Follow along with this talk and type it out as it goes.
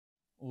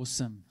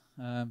Awesome.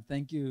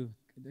 Thank you.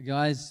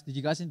 Guys, did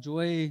you guys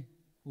enjoy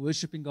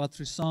worshiping God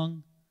through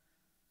song?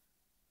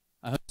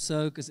 I hope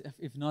so, because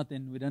if not,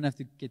 then we don't have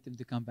to get them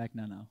to come back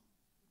now.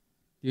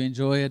 You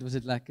enjoy it? Was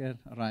it lekker?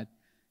 All right.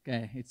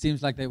 Okay. It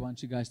seems like they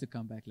want you guys to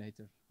come back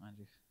later.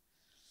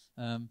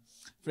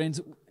 Friends,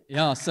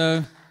 yeah,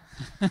 so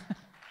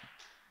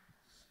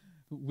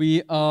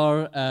we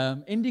are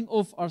ending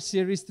off our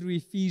series through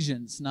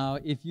Ephesians. Now,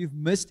 if you've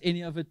missed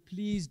any of it,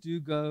 please do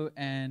go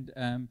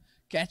and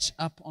catch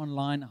up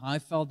online,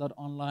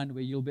 highfell.online,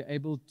 where you'll be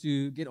able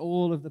to get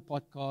all of the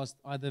podcast,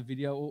 either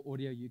video or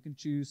audio. You can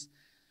choose.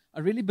 I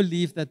really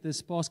believe that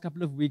this past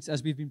couple of weeks,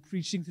 as we've been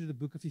preaching through the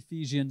book of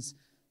Ephesians,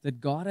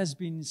 that God has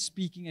been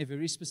speaking a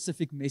very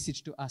specific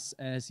message to us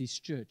as His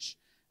church,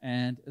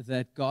 and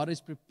that God is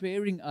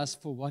preparing us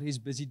for what He's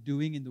busy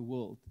doing in the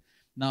world.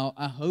 Now,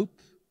 I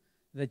hope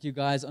that you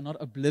guys are not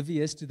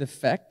oblivious to the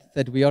fact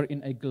that we are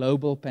in a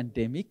global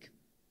pandemic.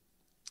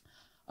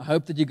 I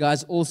hope that you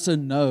guys also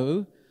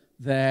know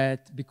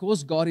that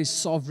because God is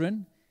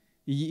sovereign,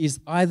 He is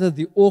either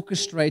the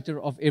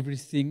orchestrator of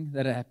everything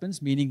that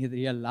happens, meaning that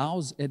He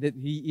allows it, that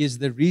He is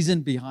the reason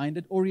behind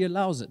it, or He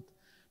allows it.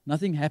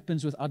 Nothing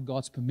happens without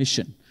God's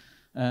permission.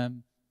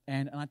 And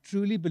I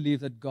truly believe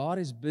that God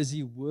is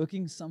busy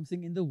working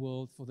something in the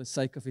world for the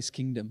sake of His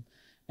kingdom.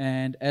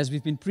 And as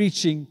we've been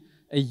preaching,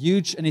 a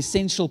huge and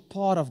essential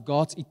part of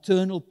God's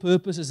eternal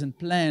purposes and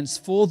plans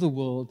for the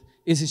world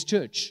is His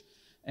church.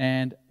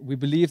 And we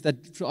believe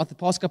that throughout the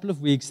past couple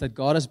of weeks that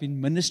God has been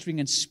ministering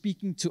and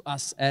speaking to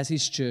us as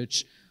His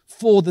church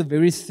for the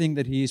very thing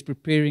that He is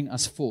preparing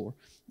us for.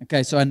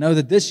 Okay, so I know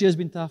that this year's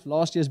been tough,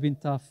 last year's been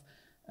tough,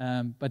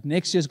 but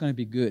next year's going to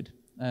be good.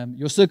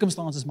 Your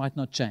circumstances might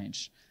not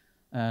change,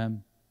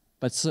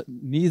 but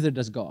neither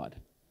does God.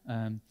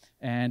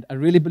 And I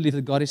really believe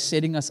that God is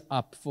setting us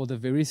up for the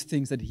very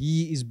things that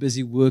He is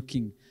busy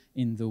working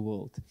in the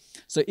world.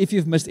 So if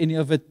you've missed any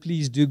of it,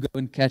 please do go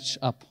and catch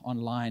up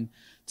online.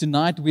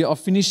 Tonight we are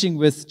finishing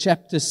with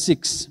chapter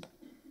 6.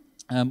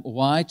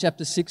 Why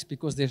chapter 6?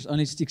 Because there's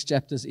only 6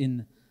 chapters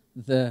in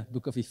the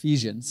book of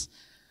Ephesians.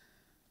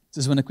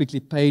 Just want to quickly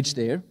page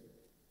there.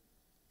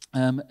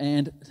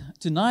 And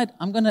tonight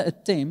I'm going to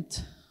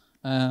attempt,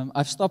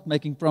 I've stopped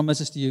making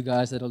promises to you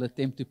guys that I'll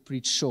attempt to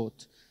preach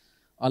short.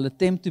 I'll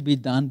attempt to be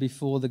done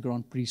before the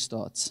Grand Prix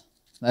starts.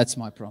 That's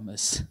my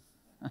promise.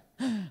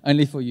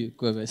 Only for you,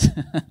 Quivers.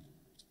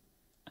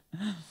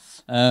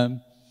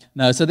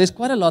 No, so there's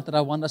quite a lot that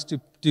I want us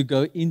to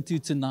go into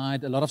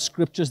tonight, a lot of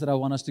scriptures that I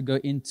want us to go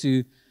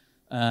into,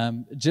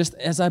 just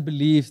as I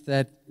believe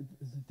that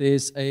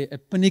there's a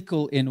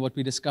pinnacle in what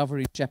we discover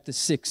in chapter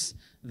 6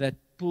 that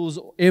pulls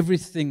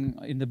everything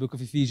in the book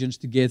of Ephesians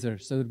together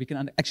so that we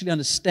can actually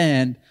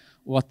understand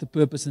what the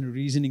purpose and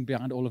reasoning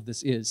behind all of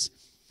this is.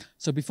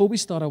 So before we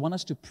start, I want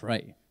us to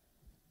pray.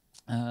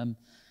 And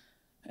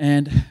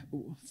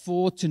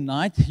for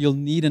tonight, you'll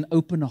need an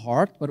open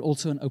heart, but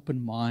also an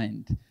open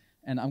mind.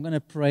 And I'm going to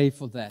pray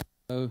for that.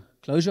 So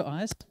close your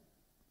eyes.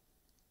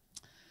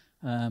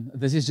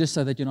 This is just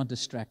so that you're not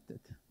distracted.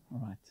 All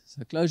right.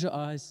 So close your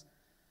eyes.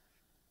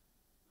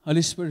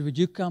 Holy Spirit, would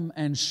you come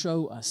and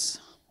show us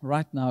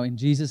right now in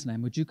Jesus'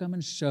 name? Would you come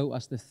and show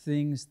us the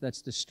things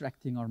that's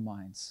distracting our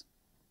minds?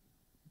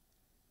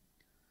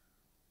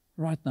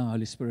 Right now,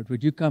 Holy Spirit,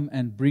 would you come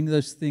and bring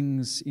those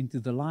things into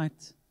the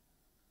light?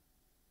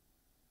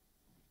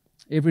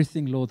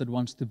 Everything, Lord, that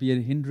wants to be a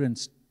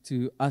hindrance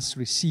to us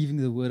receiving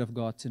the Word of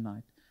God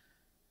tonight.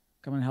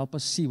 Come and help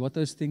us see what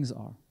those things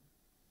are.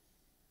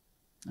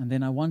 And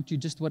then I want you,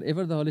 just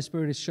whatever the Holy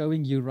Spirit is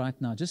showing you right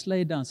now, just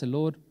lay it down. Say,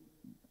 Lord,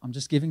 I'm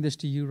just giving this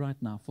to you right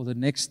now. For the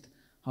next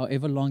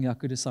however long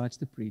Jaco decides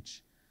to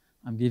preach,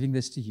 I'm giving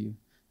this to you.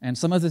 And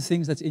some of the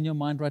things that's in your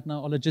mind right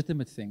now are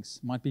legitimate things.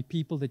 Might be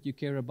people that you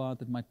care about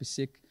that might be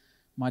sick.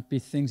 Might be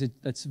things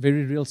that's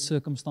very real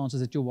circumstances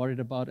that you're worried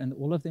about. And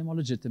all of them are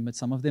legitimate.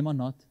 Some of them are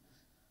not.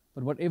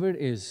 But whatever it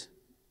is,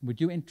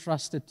 would you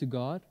entrust it to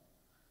God?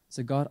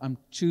 Say, God, I'm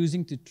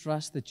choosing to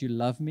trust that you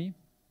love me.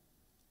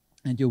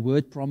 And your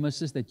word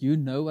promises that you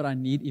know what I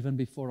need even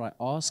before I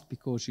ask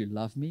because you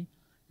love me.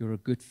 You're a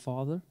good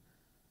Father.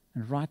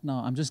 And right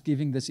now, I'm just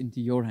giving this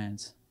into your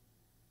hands.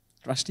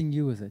 Trusting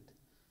you with it.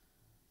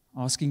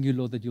 Asking you,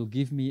 Lord, that you'll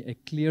give me a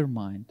clear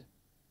mind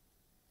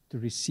to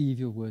receive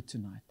your word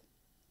tonight.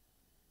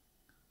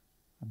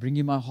 I bring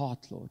you my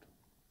heart, Lord.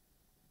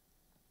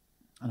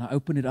 And I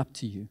open it up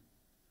to you.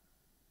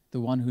 The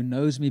one who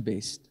knows me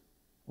best,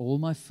 all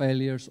my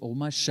failures, all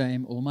my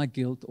shame, all my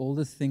guilt, all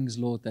the things,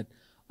 Lord, that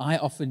I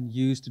often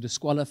use to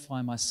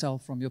disqualify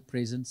myself from your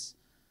presence,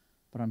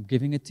 but I'm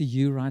giving it to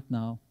you right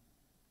now.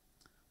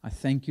 I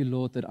thank you,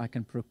 Lord, that I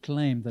can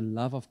proclaim the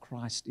love of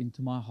Christ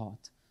into my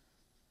heart,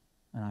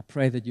 and I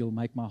pray that you'll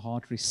make my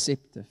heart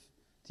receptive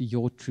to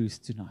your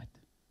truth tonight.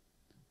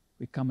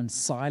 We come and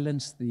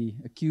silence the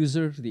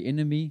accuser, the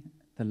enemy,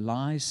 the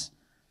lies.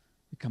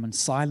 We come and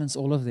silence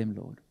all of them,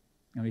 Lord.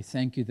 And we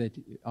thank you that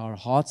our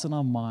hearts and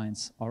our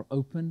minds are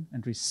open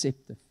and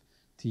receptive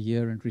to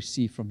hear and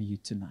receive from you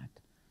tonight.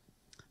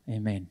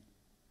 Amen.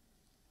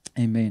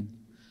 Amen.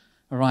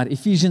 All right,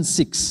 Ephesians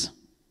 6.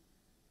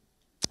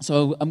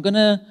 So I'm going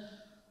to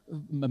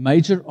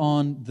major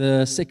on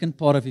the second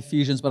part of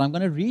Ephesians, but I'm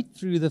going to read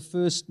through the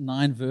first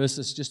 9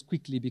 verses just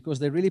quickly because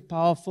they're really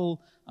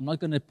powerful. I'm not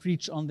going to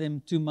preach on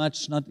them too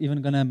much, not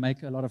even going to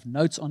make a lot of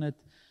notes on it.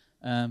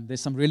 There's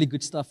some really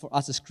good stuff for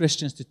us as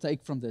Christians to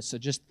take from this, so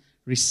just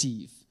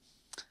receive.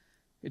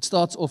 It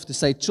starts off to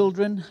say,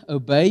 "Children,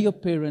 obey your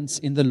parents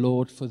in the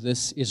Lord, for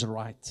this is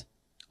right.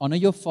 Honor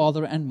your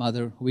father and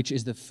mother, which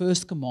is the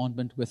first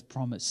commandment with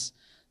promise,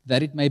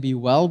 that it may be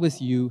well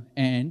with you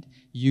and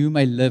you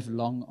may live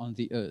long on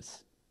the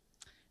earth.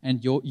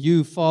 And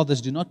you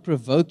fathers, do not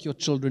provoke your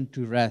children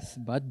to wrath,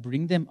 but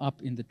bring them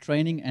up in the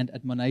training and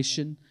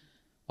admonition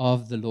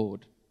of the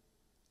Lord.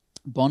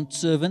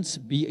 Bondservants,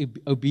 be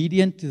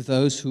obedient to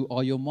those who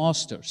are your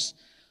masters."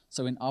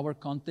 So in our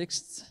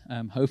context,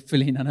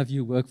 hopefully none of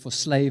you work for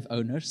slave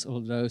owners,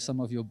 although some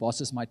of your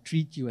bosses might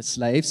treat you as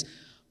slaves.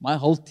 My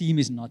whole team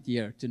is not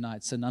here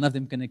tonight, so none of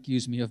them can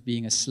accuse me of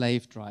being a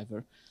slave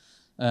driver.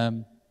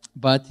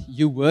 But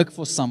you work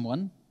for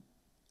someone.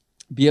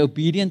 Be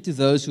obedient to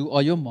those who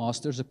are your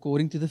masters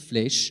according to the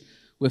flesh,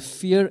 with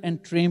fear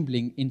and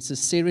trembling, in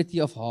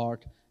sincerity of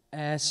heart,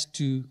 as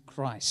to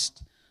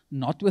Christ.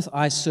 Not with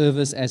eye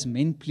service as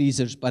men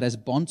pleasers, but as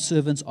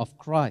bondservants of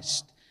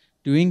Christ,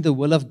 doing the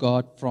will of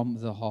God from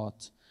the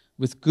heart,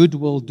 with good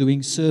will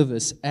doing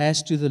service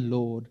as to the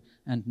Lord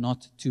and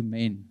not to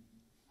men.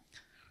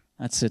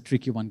 That's a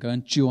tricky one. Go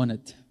and chew on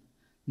it.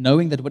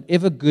 Knowing that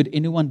whatever good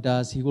anyone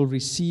does, he will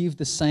receive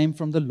the same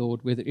from the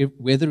Lord,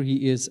 whether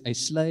he is a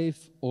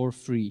slave or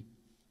free.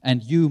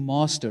 And you,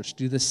 masters,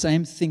 do the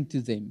same thing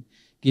to them,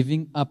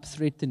 giving up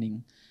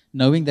threatening,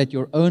 knowing that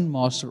your own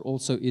master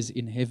also is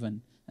in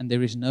heaven, and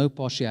there is no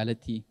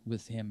partiality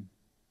with him.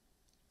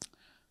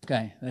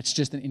 Okay, that's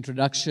just an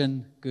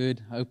introduction.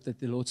 Good. I hope that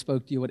the Lord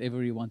spoke to you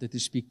whatever he wanted to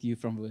speak to you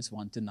from verse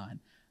 1 to 9.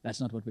 That's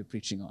not what we're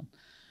preaching on.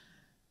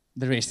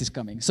 The rest is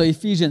coming. So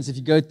Ephesians, if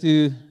you go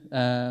to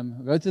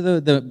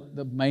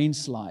the main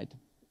slide.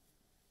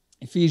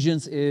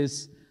 Ephesians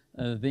is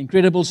the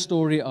incredible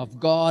story of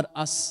God,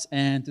 us,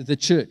 and the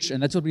church.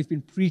 And that's what we've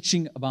been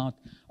preaching about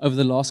over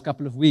the last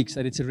couple of weeks,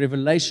 that it's a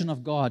revelation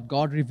of God,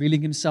 God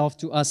revealing himself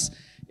to us.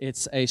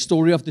 It's a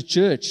story of the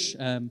church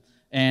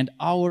and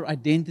our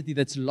identity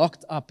that's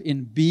locked up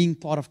in being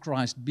part of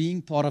Christ,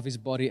 being part of his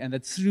body, and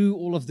that through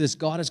all of this,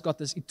 God has got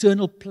this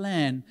eternal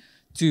plan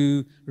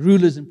to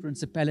rulers and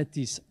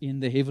principalities in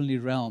the heavenly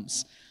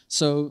realms.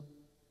 So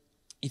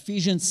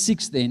Ephesians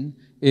 6 then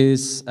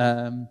is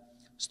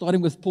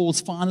starting with Paul's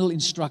final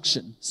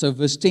instruction. So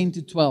verse 10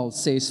 to 12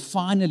 says,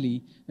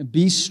 "Finally,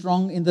 be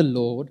strong in the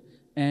Lord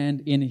and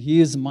in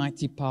his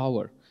mighty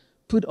power.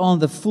 Put on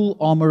the full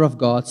armor of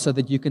God so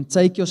that you can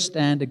take your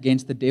stand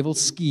against the devil's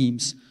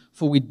schemes.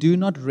 For we do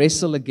not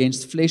wrestle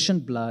against flesh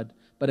and blood,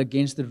 but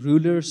against the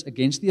rulers,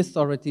 against the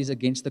authorities,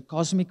 against the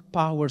cosmic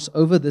powers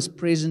over this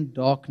present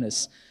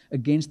darkness,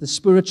 against the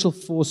spiritual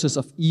forces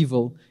of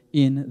evil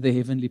in the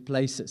heavenly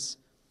places."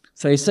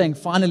 So he's saying,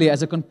 finally,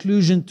 as a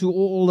conclusion to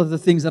all of the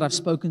things that I've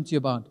spoken to you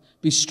about,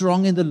 be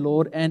strong in the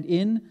Lord and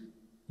in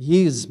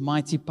his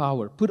mighty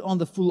power. Put on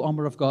the full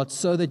armor of God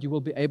so that you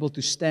will be able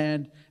to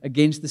stand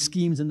against the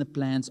schemes and the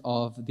plans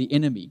of the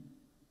enemy.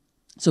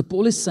 So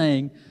Paul is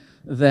saying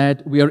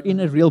that we are in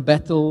a real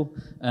battle,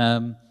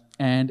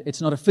 and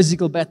it's not a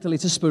physical battle,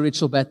 it's a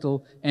spiritual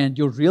battle, and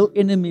your real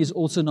enemy is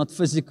also not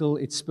physical,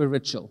 it's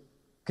spiritual.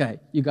 Okay,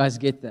 you guys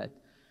get that?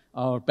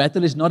 Our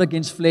battle is not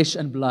against flesh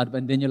and blood,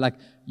 but then you're like,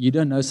 you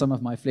don't know some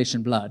of my flesh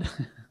and blood.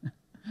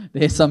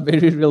 There's some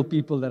very real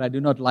people that I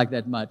do not like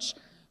that much.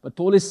 But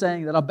Paul is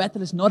saying that our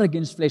battle is not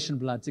against flesh and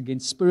blood, it's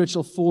against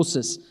spiritual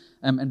forces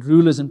and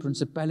rulers and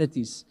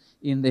principalities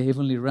in the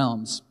heavenly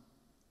realms.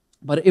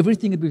 But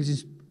everything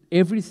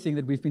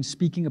that we've been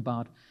speaking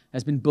about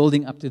has been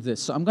building up to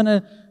this. So I'm going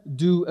to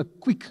do a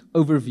quick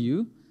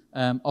overview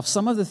of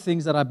some of the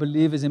things that I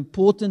believe is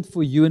important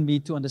for you and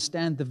me to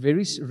understand the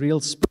very real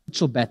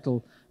spiritual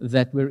battle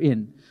that we're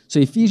in. So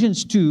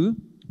Ephesians 2,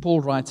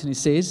 Paul writes and he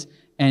says,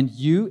 "And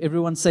you,"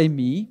 everyone say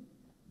me,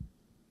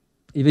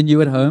 even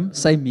you at home,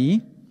 say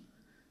me,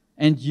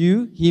 "And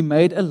you he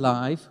made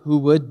alive who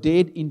were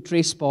dead in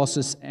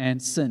trespasses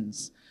and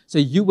sins." So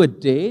you were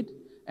dead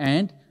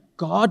and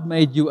God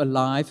made you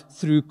alive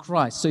through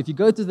Christ. So if you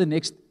go to the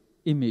next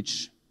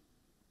image,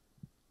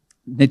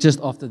 just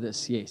after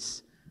this,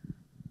 yes.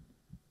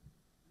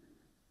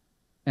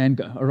 And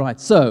go. All right,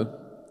 so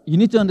you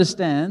need to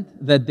understand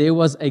that there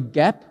was a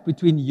gap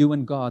between you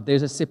and God.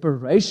 There's a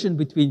separation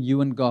between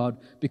you and God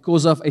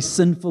because of a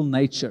sinful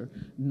nature.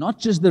 Not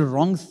just the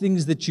wrong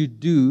things that you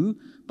do,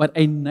 but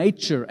a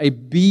nature, a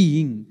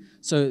being.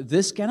 So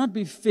this cannot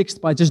be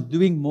fixed by just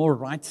doing more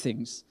right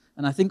things.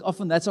 And I think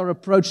often that's our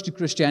approach to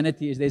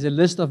Christianity, is there's a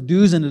list of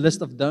do's and a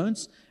list of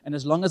don'ts. And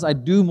as long as I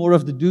do more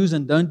of the do's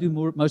and don't do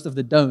most of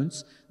the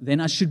don'ts, then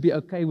I should be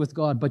okay with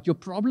God. But your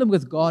problem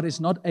with God is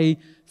not a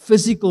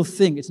physical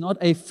thing. It's not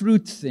a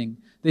fruit thing.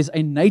 There's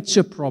a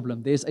nature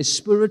problem. There's a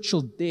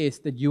spiritual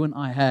death that you and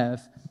I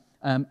have.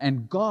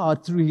 And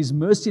God, through his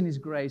mercy and his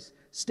grace,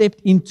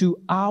 stepped into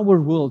our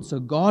world. So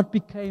God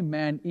became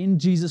man in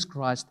Jesus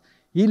Christ.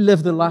 He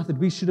lived the life that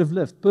we should have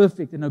lived,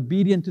 perfect and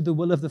obedient to the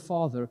will of the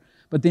Father.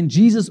 But then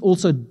Jesus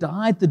also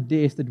died the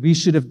death that we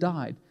should have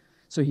died.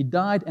 So He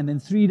died, and then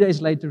 3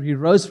 days later He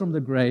rose from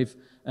the grave,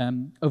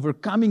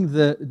 overcoming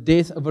the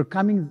death,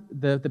 overcoming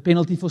the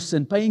penalty for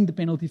sin, paying the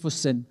penalty for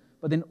sin.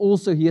 But then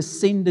also He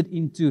ascended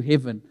into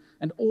heaven.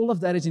 And all of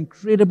that is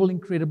incredible,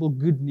 incredible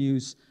good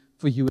news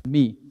for you and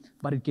me.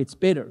 But it gets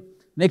better.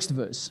 Next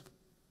verse.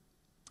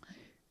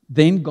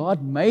 Then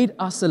God made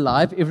us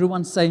alive.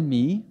 Everyone say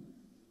me.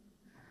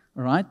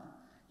 All right?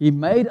 He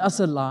made us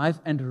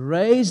alive and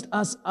raised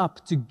us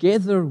up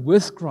together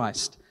with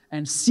Christ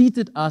and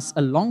seated us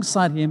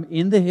alongside Him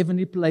in the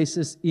heavenly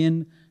places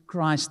in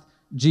Christ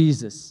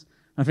Jesus.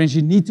 My friends,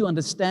 you need to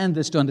understand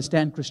this to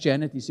understand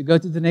Christianity. So go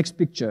to the next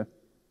picture.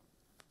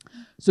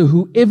 So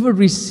whoever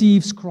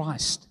receives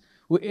Christ,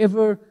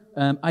 whoever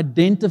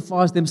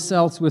identifies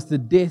themselves with the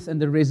death and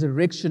the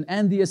resurrection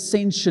and the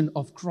ascension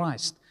of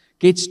Christ,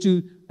 gets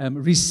to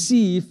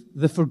receive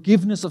the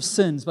forgiveness of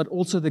sins, but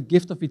also the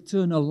gift of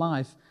eternal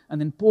life.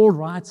 And then Paul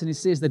writes and he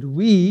says that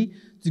we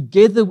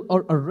together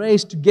are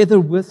raised together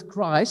with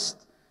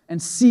Christ and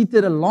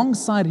seated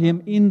alongside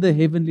Him in the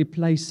heavenly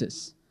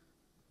places.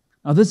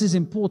 Now this is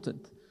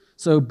important.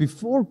 So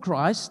before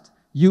Christ,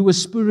 you were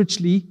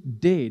spiritually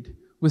dead,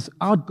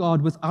 without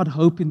God, without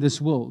hope in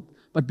this world.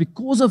 But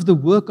because of the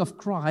work of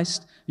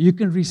Christ, you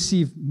can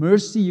receive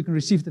mercy, you can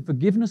receive the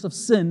forgiveness of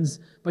sins,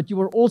 but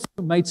you are also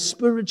made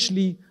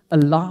spiritually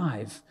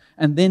alive.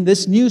 And then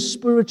this new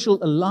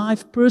spiritual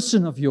alive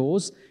person of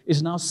yours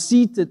is now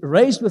seated,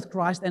 raised with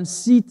Christ and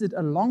seated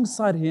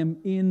alongside Him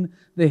in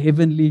the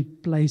heavenly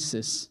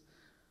places.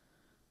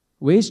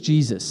 Where's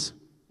Jesus?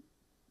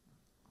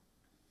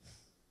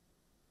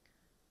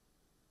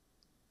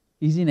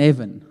 He's in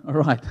heaven. All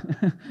right.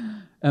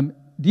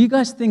 Do you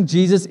guys think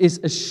Jesus is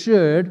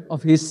assured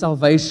of His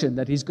salvation,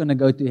 that He's going to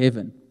go to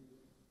heaven?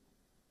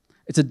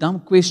 It's a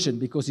dumb question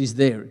because He's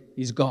there.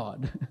 He's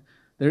God.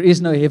 There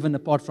is no heaven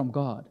apart from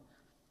God.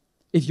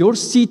 If you're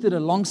seated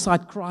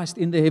alongside Christ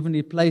in the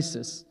heavenly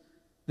places,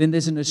 then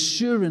there's an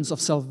assurance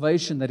of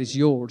salvation that is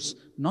yours,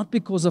 not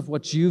because of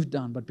what you've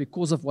done, but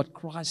because of what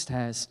Christ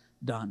has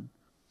done.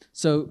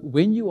 So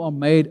when you are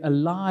made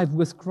alive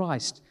with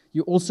Christ,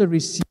 you also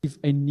receive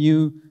a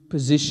new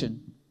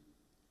position.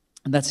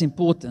 And that's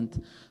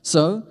important.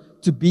 So,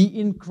 to be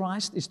in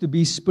Christ is to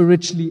be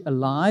spiritually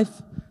alive,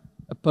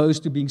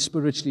 opposed to being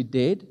spiritually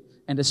dead.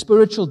 And a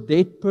spiritual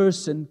dead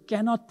person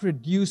cannot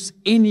produce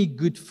any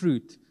good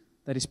fruit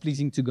that is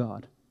pleasing to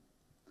God.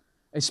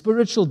 A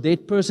spiritual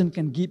dead person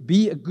can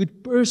be a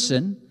good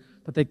person,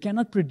 but they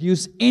cannot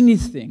produce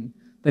anything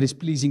that is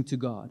pleasing to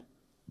God.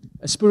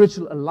 A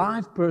spiritual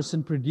alive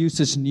person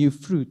produces new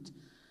fruit.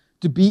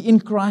 To be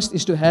in Christ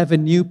is to have a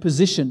new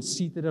position,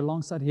 seated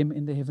alongside Him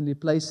in the heavenly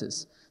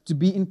places. To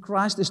be in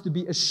Christ is to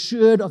be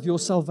assured of your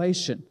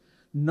salvation,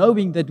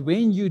 knowing that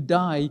when you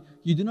die,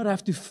 you do not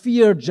have to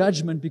fear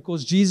judgment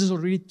because Jesus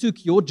already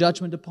took your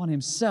judgment upon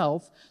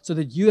Himself, so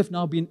that you have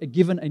now been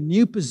given a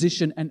new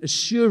position and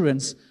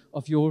assurance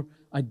of your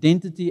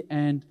identity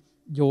and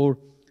your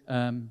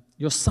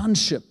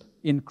sonship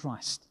in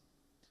Christ.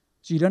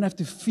 So you don't have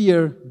to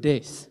fear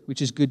death,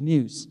 which is good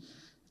news.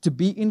 To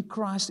be in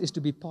Christ is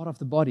to be part of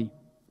the body.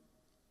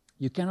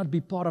 You cannot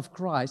be part of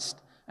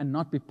Christ and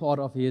not be part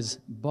of His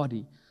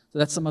body. So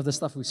that's some of the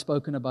stuff we've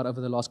spoken about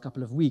over the last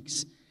couple of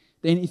weeks.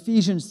 Then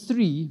Ephesians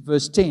 3,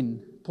 verse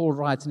 10, Paul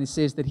writes and he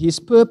says that His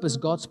purpose,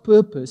 God's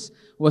purpose,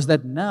 was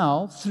that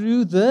now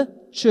through the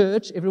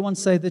church, everyone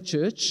say the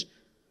church.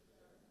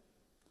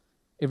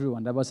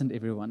 Everyone, that wasn't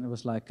everyone. It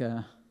was like,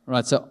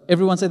 right, so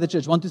everyone say the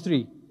church. 1, 2,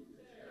 3.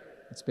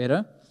 That's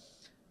better.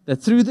 That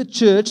through the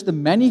church, the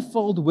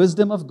manifold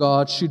wisdom of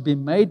God should be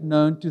made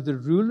known to the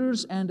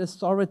rulers and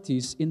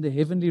authorities in the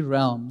heavenly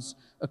realms,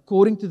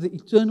 according to the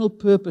eternal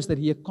purpose that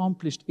He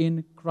accomplished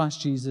in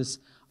Christ Jesus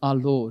our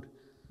Lord.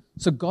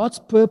 So God's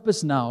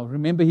purpose now,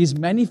 remember His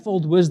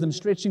manifold wisdom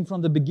stretching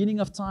from the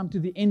beginning of time to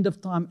the end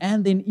of time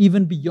and then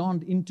even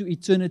beyond into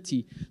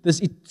eternity.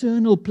 This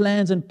eternal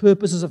plans and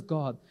purposes of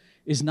God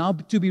is now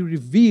to be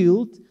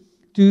revealed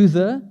to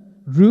the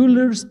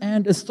rulers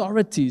and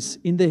authorities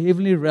in the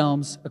heavenly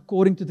realms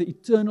according to the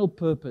eternal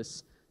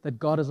purpose that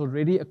God has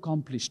already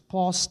accomplished,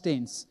 past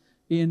tense,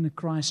 in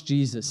Christ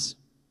Jesus.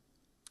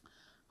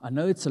 I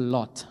know it's a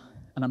lot,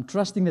 and I'm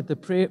trusting that the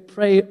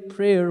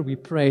prayer we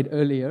prayed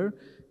earlier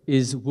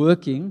is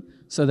working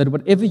so that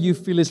whatever you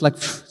feel is like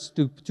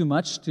too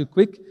much, too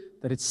quick,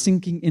 that it's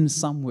sinking in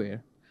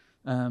somewhere,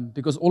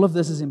 because all of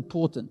this is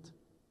important.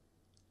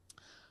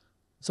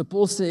 So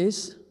Paul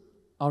says,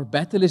 our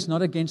battle is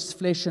not against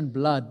flesh and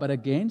blood, but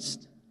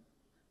against,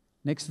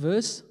 next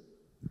verse,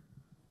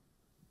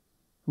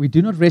 we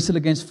do not wrestle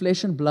against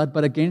flesh and blood,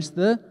 but against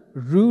the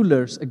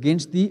rulers,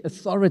 against the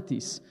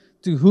authorities.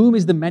 To whom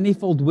is the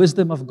manifold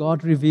wisdom of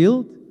God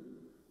revealed?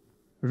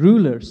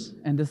 Rulers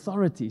and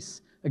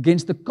authorities.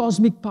 Against the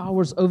cosmic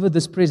powers over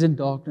this present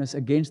darkness,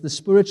 against the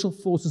spiritual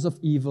forces of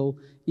evil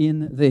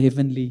in the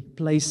heavenly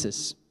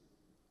places.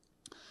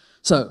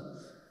 So,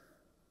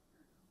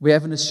 we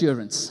have an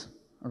assurance.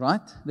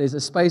 right? There's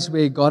a space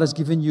where God has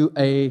given you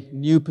a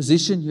new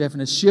position. You have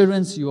an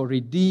assurance. You are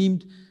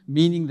redeemed,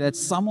 meaning that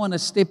someone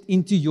has stepped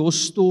into your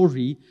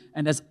story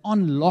and has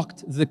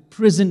unlocked the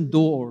prison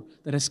door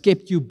that has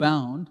kept you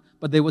bound,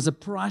 but there was a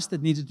price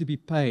that needed to be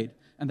paid,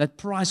 and that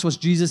price was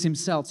Jesus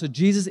himself. So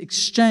Jesus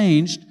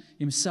exchanged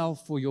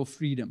himself for your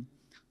freedom.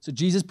 So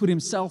Jesus put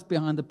himself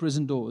behind the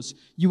prison doors.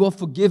 You are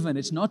forgiven.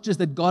 It's not just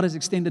that God has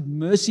extended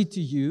mercy to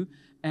you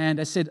and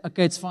has said,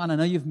 okay, it's fine, I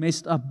know you've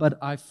messed up, but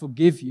I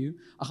forgive you.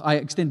 I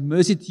extend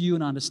mercy to you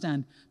and I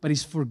understand, but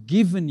he's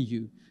forgiven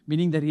you,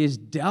 meaning that he has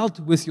dealt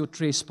with your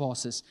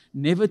trespasses,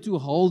 never to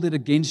hold it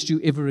against you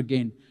ever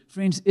again.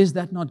 Friends, is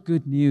that not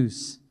good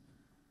news?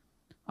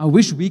 I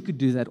wish we could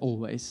do that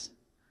always.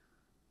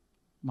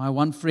 My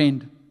one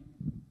friend,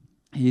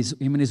 him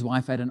and his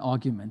wife had an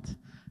argument,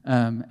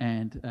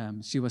 and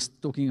she was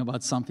talking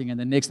about something, and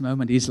the next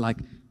moment he's like,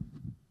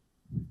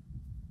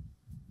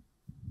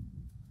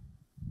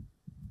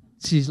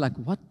 she's like,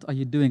 what are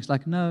you doing? She's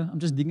like, no, I'm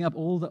just digging up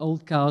all the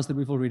old cows that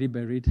we've already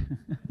buried.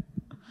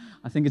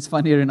 I think it's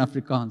funnier in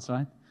Afrikaans,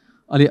 right?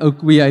 Al die ou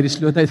koeie uit die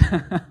sloot uit.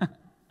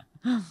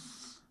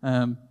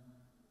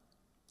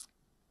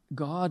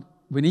 God,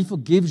 when he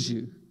forgives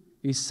you,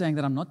 he's saying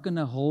that I'm not going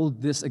to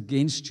hold this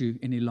against you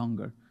any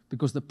longer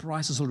because the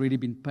price has already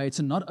been paid.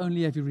 So not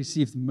only have you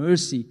received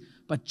mercy,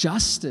 but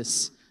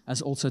justice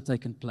has also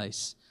taken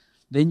place.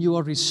 Then you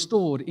are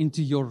restored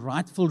into your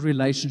rightful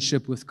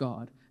relationship with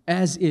God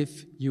as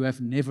if you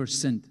have never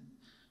sinned.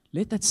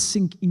 Let that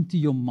sink into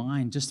your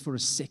mind just for a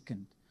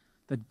second.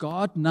 That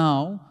God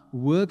now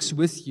works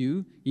with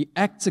you, he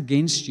acts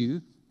against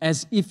you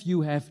as if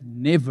you have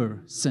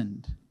never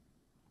sinned.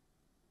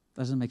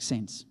 Doesn't make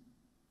sense.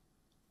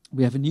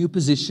 We have a new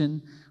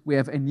position. We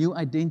have a new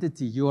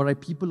identity. You are a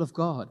people of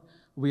God.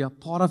 We are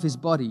part of his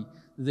body.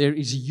 There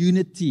is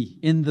unity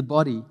in the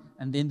body.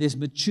 And then there's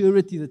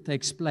maturity that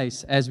takes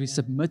place as we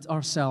submit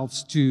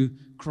ourselves to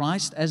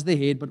Christ as the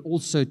head, but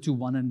also to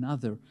one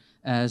another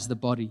as the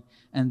body.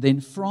 And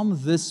then from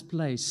this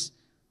place,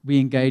 we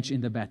engage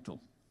in the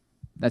battle.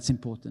 That's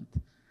important.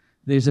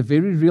 There's a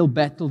very real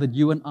battle that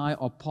you and I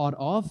are part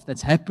of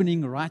that's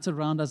happening right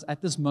around us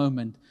at this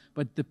moment.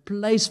 But the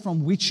place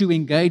from which you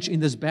engage in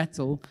this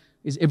battle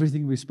is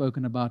everything we've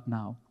spoken about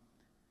now.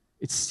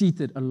 It's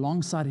seated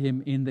alongside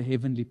him in the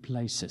heavenly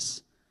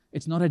places.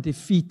 It's not a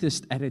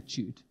defeatist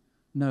attitude.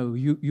 No,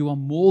 you are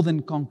more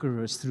than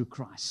conquerors through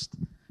Christ.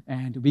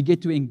 And we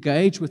get to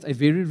engage with a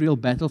very real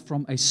battle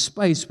from a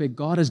space where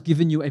God has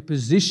given you a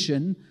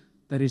position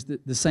that is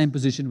the same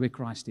position where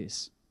Christ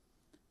is.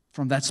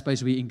 From that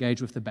space, we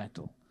engage with the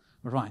battle.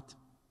 All right.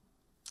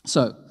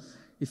 So,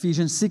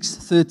 Ephesians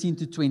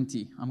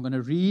 6:13-20. I'm going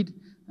to read,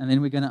 and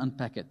then we're going to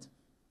unpack it.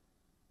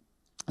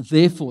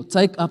 Therefore,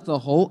 take up the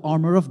whole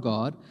armor of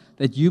God,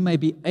 that you may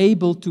be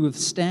able to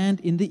withstand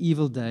in the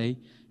evil day,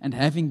 and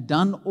having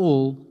done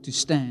all, to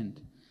stand.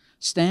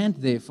 Stand,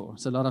 therefore.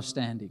 It's a lot of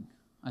standing.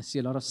 I see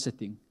a lot of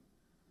sitting.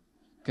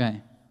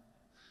 Okay.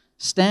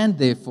 Stand,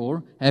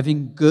 therefore,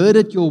 having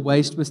girded your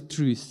waist with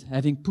truth,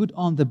 having put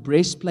on the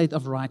breastplate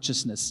of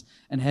righteousness,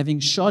 and having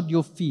shod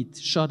your feet.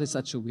 Shod is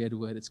such a weird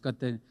word.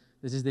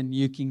 This is the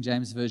New King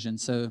James Version,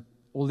 so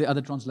all the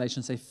other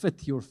translations say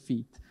fit your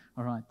feet.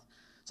 All right.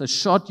 So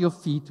shod your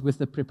feet with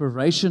the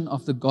preparation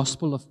of the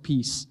gospel of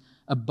peace.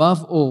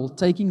 Above all,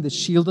 taking the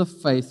shield of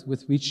faith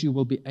with which you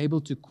will be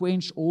able to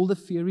quench all the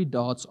fiery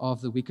darts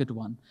of the wicked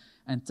one,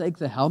 and take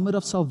the helmet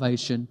of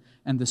salvation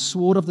and the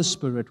sword of the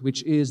Spirit,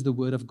 which is the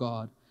word of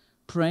God,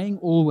 praying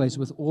always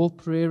with all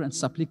prayer and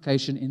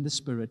supplication in the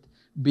Spirit,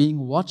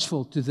 being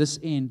watchful to this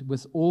end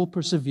with all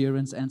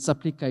perseverance and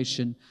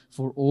supplication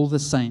for all the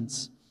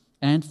saints,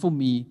 and for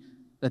me,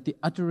 that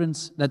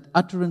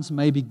utterance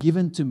may be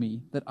given to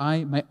me, that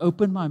I may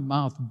open my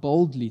mouth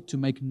boldly to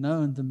make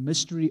known the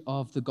mystery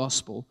of the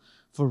gospel,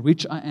 for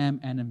which I am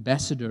an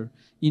ambassador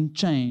in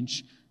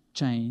chains,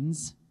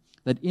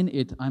 that in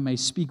it I may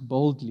speak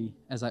boldly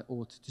as I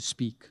ought to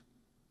speak.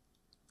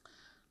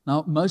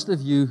 Now, most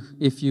of you,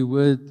 if you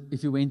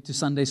went to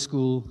Sunday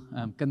school,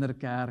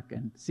 kinderkerk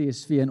and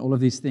CSV and all of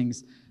these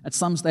things, at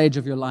some stage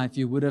of your life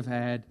you would have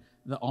had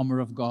the armor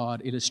of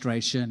God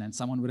illustration, and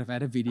someone would have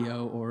had a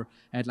video or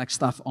had like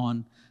stuff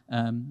on.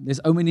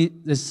 There's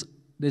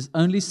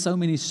only so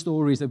many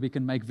stories that we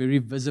can make very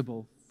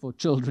visible for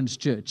children's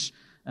church,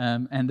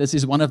 and this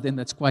is one of them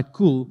that's quite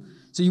cool.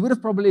 So you would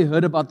have probably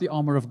heard about the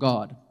armor of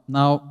God.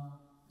 Now,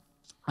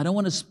 I'm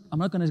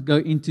not going to go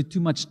into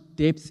too much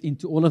depth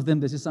into all of them.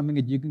 This is something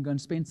that you can go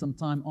and spend some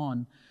time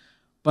on.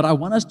 But I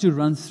want us to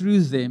run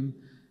through them,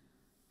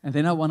 and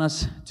then I want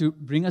us to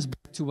bring us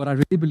back to what I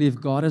really believe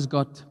God has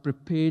got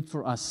prepared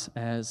for us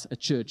as a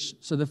church.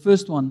 So the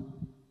first one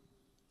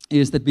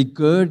is that we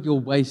gird your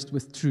waist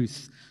with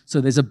truth.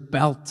 So there's a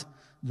belt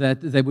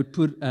that they would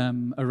put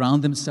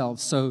around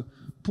themselves. So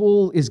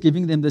Paul is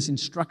giving them this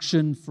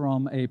instruction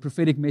from a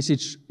prophetic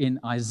message in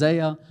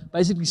Isaiah,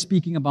 basically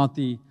speaking about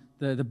the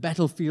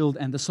battlefield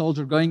and the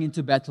soldier going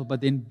into battle,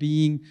 but then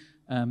being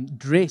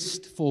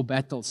dressed for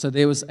battle. So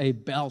there was a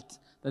belt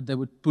that they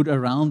would put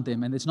around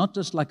them. And it's not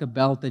just like a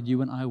belt that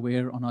you and I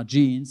wear on our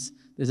jeans.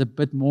 there's a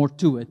bit more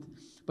to it.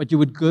 But you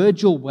would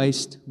gird your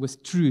waist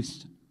with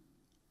truth,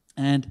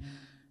 and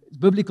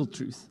biblical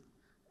truth.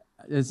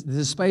 There's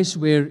a space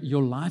where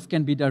your life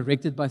can be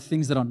directed by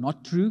things that are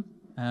not true.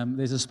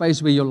 There's a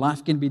space where your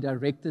life can be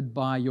directed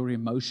by your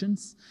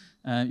emotions,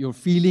 your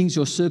feelings,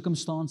 your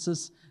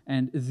circumstances,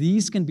 and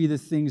these can be the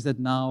things that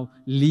now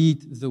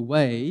lead the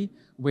way,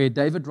 where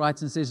David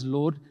writes and says,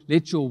 Lord,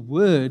 let your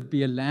word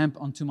be a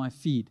lamp unto my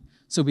feet.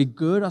 So we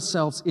gird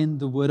ourselves in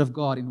the word of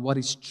God, in what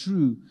is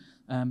true.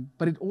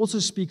 But it also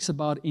speaks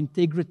about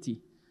integrity,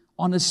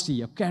 honesty,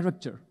 your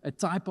character, a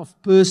type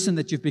of person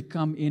that you've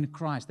become in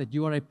Christ, that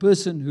you are a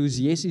person whose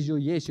yes is your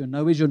yes, your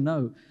no is your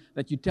no,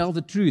 that you tell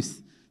the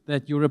truth,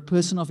 that you're a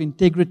person of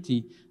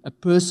integrity, a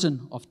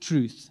person of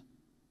truth.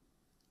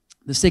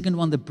 The second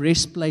one, the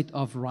breastplate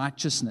of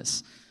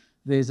righteousness.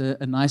 There's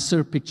a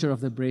nicer picture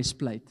of the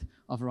breastplate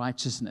of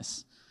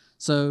righteousness.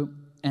 So,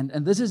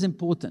 and this is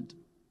important.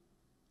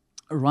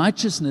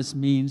 Righteousness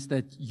means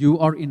that you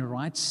are in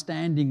right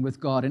standing with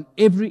God, and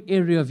every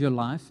area of your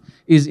life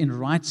is in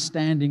right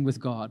standing with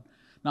God.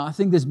 Now, I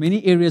think there's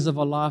many areas of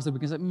our lives that we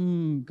can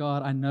say,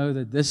 God, I know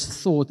that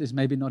this thought is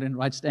maybe not in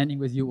right standing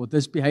with you, or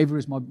this behavior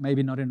is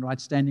maybe not in right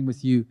standing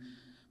with you.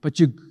 But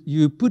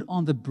you put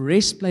on the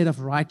breastplate of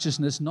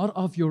righteousness, not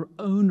of your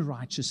own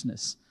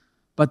righteousness,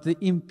 but the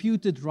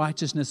imputed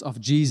righteousness of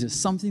Jesus,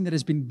 something that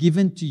has been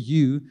given to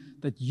you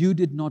that you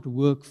did not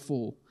work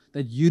for,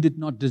 that you did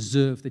not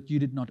deserve, that you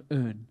did not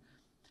earn.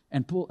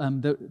 And Paul,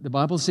 the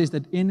Bible says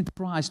that in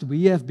Christ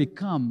we have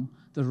become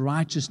the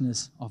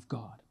righteousness of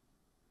God.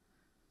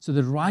 So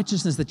the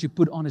righteousness that you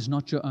put on is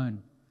not your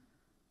own.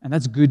 And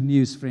that's good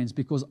news, friends,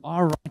 because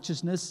our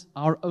righteousness,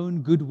 our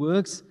own good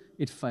works,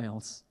 it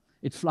fails.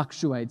 It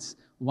fluctuates.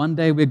 One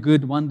day we're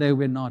good, one day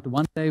we're not.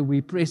 One day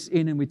we press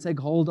in and we take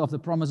hold of the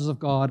promises of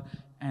God,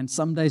 and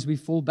some days we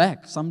fall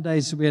back. Some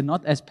days we're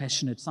not as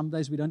passionate. Some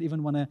days we don't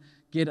even want to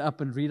get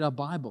up and read our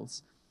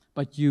Bibles.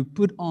 But you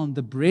put on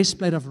the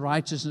breastplate of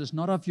righteousness,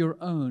 not of your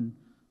own,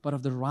 but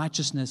of the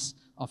righteousness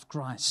of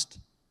Christ.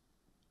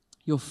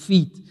 Your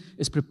feet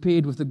is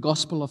prepared with the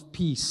gospel of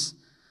peace,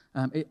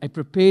 a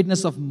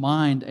preparedness of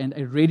mind and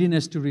a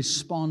readiness to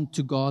respond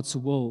to God's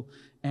will.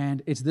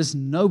 And it's this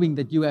knowing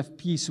that you have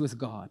peace with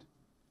God.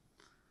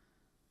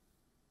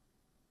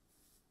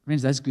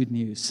 Friends, that's good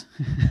news.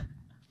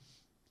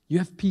 You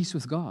have peace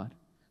with God,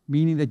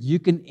 meaning that you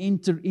can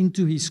enter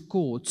into His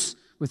courts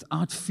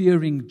without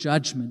fearing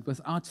judgment,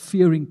 without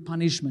fearing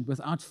punishment,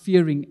 without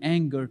fearing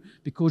anger,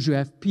 because you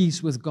have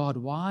peace with God.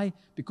 Why?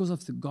 Because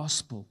of the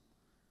gospel.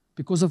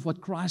 Because of what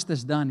Christ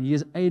has done. He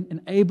has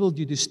enabled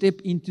you to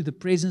step into the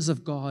presence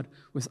of God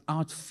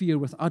without fear,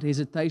 without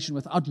hesitation,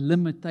 without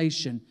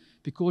limitation,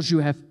 because you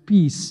have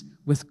peace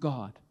with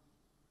God.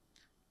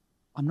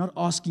 I'm not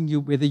asking you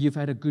whether you've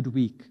had a good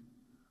week.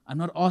 I'm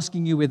not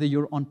asking you whether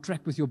you're on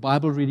track with your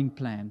Bible reading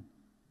plan.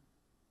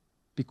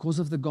 Because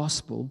of the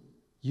gospel,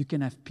 you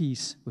can have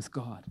peace with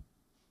God.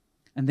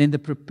 And then the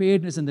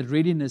preparedness and the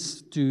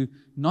readiness to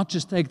not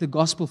just take the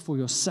gospel for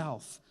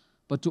yourself,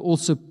 but to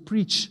also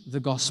preach the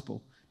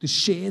gospel, to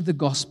share the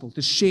gospel,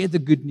 to share the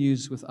good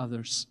news with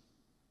others.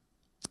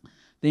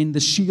 Then the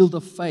shield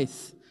of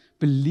faith,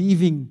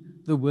 believing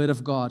the word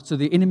of God. So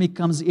the enemy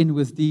comes in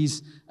with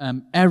these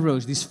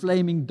arrows, these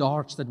flaming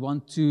darts that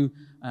want to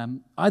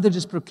either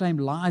just proclaim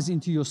lies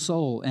into your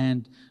soul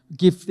and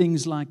give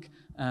things like,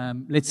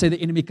 let's say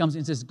the enemy comes in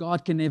and says,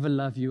 God can never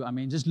love you. I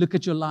mean, just look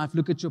at your life,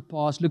 look at your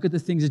past, look at the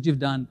things that you've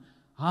done.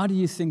 How do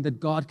you think that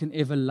God can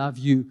ever love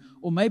you?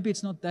 Or maybe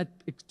it's not that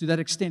to that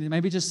extent.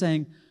 Maybe just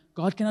saying,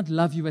 God cannot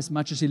love you as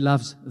much as He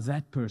loves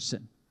that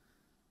person.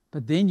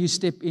 But then you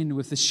step in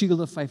with the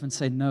shield of faith and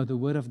say, no, the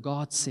Word of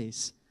God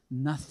says,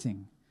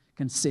 nothing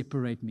can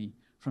separate me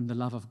from the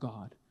love of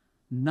God.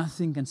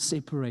 Nothing can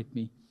separate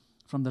me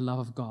from the love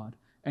of God.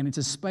 And it's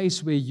a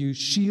space where you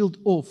shield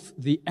off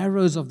the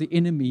arrows of the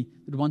enemy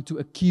that want to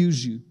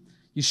accuse you.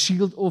 You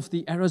shield off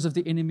the arrows of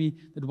the enemy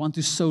that want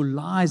to sow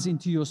lies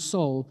into your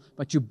soul,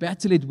 but you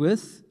battle it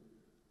with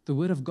the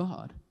Word of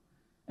God.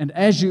 And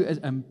as you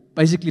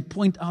basically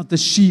point out the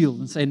shield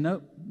and say,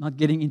 nope, not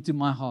getting into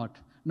my heart.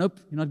 Nope,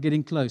 you're not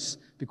getting close,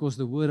 because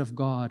the Word of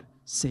God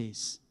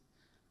says.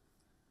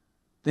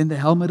 Then the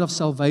helmet of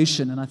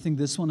salvation, and I think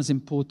this one is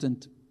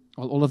important.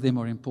 Well, all of them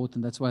are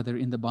important. That's why they're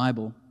in the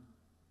Bible.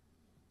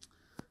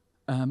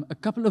 A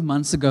couple of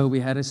months ago, we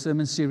had a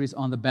sermon series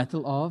on the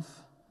battle of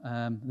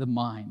the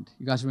mind.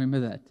 You guys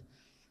remember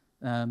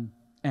that?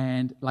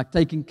 And like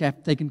taken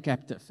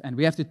captive. And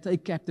we have to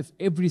take captive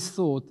every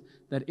thought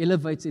that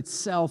elevates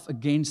itself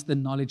against the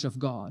knowledge of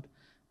God.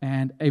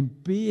 And a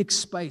big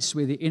space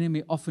where the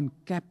enemy often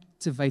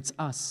captivates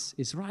us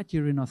is right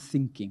here in our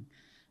thinking.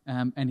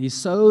 And he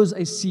sows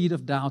a seed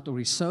of doubt, or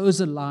he sows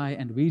a lie,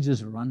 and we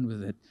just run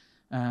with it.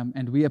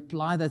 And we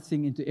apply that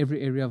thing into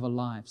every area of our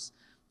lives.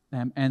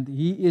 And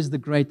he is the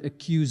great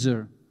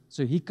accuser.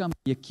 So he comes,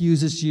 he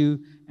accuses you,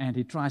 and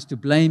he tries to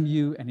blame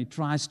you, and he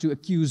tries to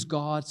accuse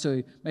God.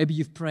 So maybe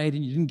you've prayed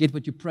and you didn't get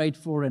what you prayed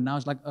for, and now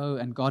it's like, oh,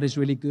 and God is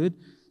really good.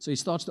 So he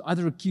starts to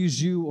either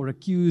accuse you or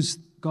accuse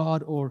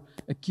God or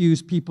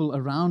accuse people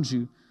around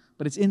you.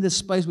 But it's in this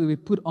space where we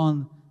put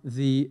on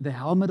the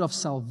helmet of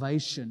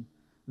salvation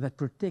that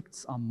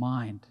protects our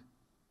mind,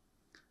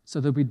 so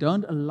that we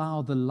don't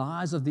allow the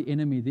lies of the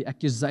enemy, the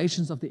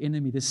accusations of the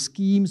enemy, the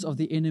schemes of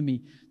the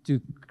enemy to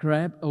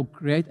grab or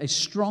create a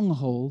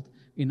stronghold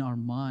in our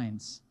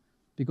minds.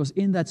 Because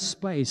in that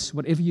space,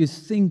 whatever you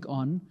think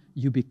on,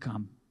 you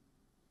become.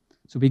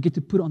 So we get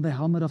to put on the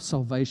helmet of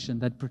salvation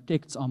that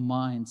protects our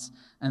minds,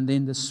 and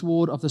then the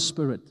sword of the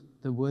Spirit,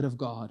 the Word of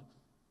God.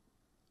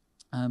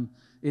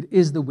 It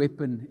is the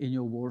weapon in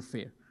your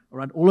warfare. All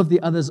right? All of the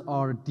others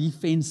are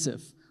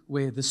defensive,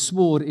 where the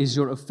sword is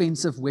your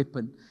offensive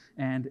weapon.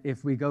 And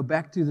if we go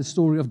back to the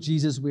story of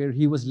Jesus, where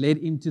he was led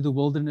into the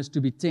wilderness to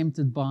be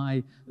tempted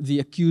by the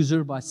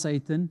accuser, by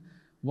Satan,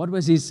 what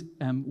was his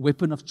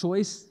weapon of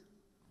choice?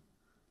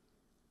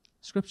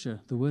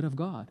 Scripture, the Word of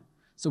God.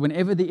 So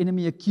whenever the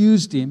enemy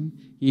accused him,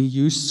 he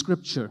used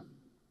Scripture.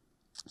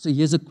 So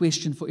here's a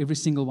question for every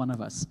single one of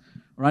us.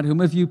 All right,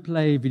 whom of you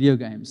play video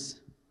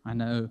games? I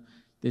know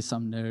there's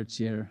some nerds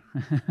here.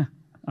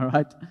 All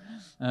right?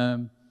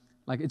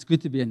 It's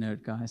good to be a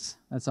nerd, guys.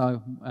 That's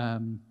how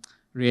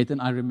Riet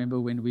and I remember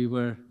when we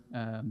were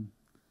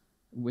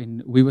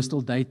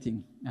still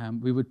dating.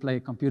 We would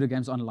play computer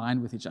games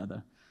online with each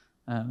other.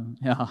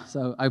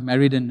 So I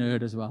married a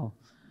nerd as well.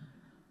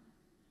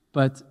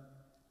 But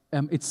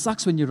it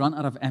sucks when you run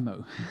out of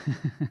ammo.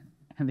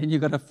 And then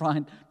you've got to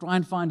try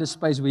and find a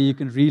space where you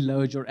can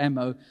reload your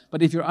ammo.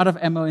 But if you're out of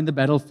ammo in the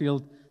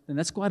battlefield, then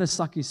that's quite a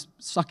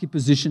sucky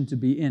position to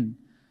be in.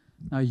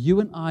 Now, you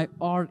and I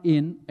are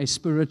in a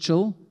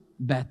spiritual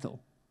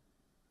battle.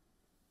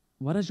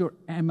 What does your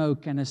ammo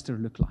canister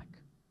look like?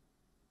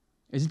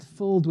 Is it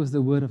filled with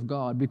the Word of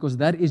God? Because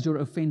that is your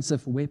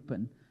offensive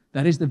weapon.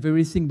 That is the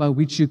very thing by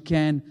which you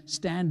can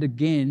stand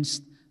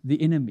against the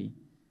enemy,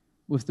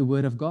 with the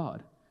Word of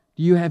God.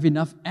 Do you have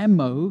enough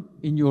ammo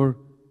in your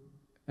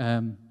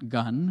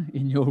gun,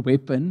 in your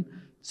weapon,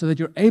 so that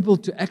you're able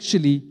to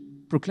actually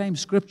proclaim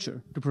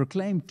Scripture, to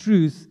proclaim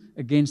truth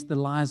against the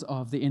lies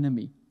of the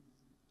enemy?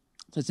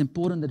 So it's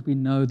important that we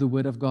know the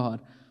Word of God.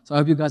 So I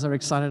hope you guys are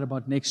excited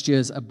about next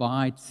year's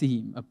Abide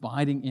theme,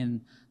 abiding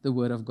in the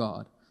Word of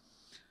God.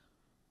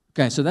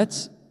 Okay, so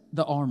that's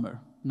the armor.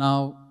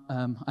 Now,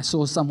 I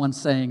saw someone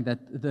saying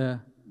that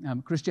the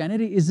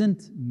Christianity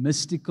isn't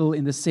mystical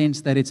in the sense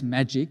that it's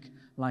magic.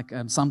 Like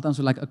sometimes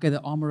we're like, okay,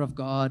 the armor of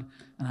God,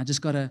 and I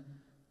just got to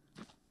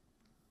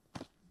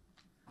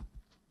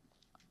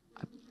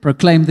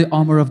proclaim the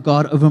armor of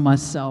God over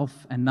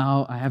myself, and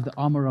now I have the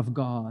armor of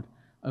God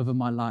over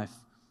my life.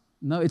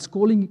 No, it's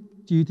calling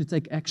you to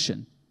take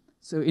action.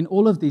 So in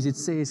all of these, it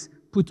says,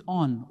 put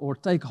on or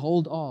take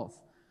hold of.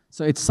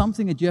 So it's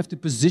something that you have to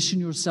position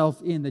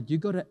yourself in, that you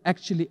got to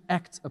actually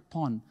act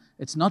upon.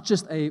 It's not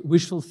just a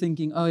wishful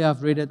thinking, oh yeah,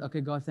 I've read it,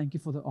 okay, God, thank you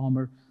for the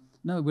armor.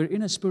 No, we're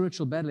in a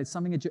spiritual battle. It's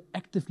something that you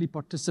actively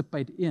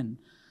participate in.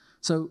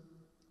 So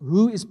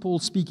who is Paul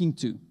speaking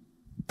to?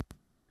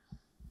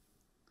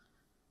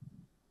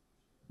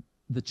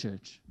 The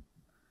church.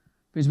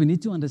 Because we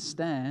need to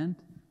understand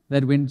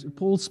that when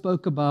Paul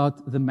spoke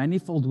about the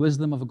manifold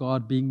wisdom of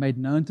God being made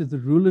known to the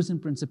rulers and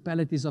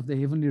principalities of the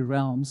heavenly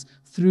realms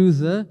through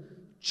the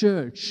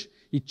church,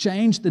 he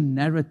changed the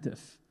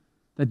narrative.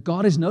 That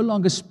God is no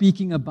longer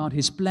speaking about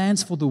His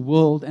plans for the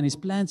world and His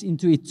plans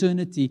into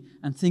eternity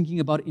and thinking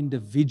about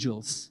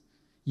individuals.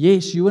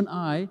 Yes, you and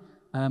I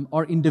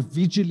are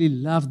individually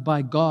loved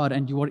by God,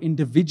 and you are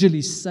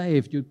individually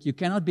saved. You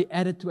cannot be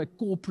added to a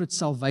corporate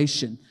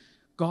salvation.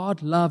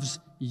 God loves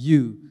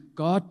you.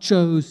 God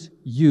chose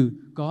you.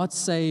 God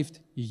saved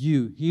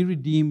you. He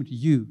redeemed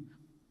you.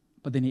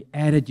 But then He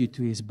added you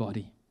to His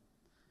body.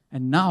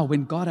 And now,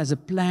 when God has a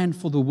plan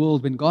for the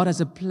world, when God has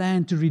a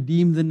plan to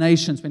redeem the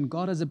nations, when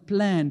God has a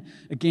plan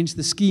against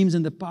the schemes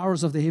and the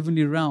powers of the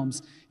heavenly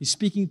realms, He's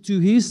speaking to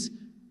His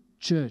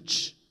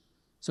church.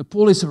 So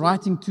Paul is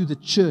writing to the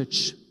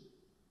church.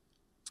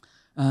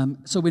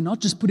 So we're not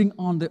just putting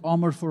on the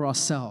armor for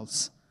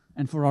ourselves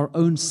and for our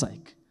own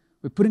sake.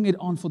 We're putting it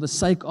on for the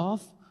sake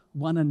of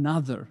one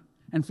another.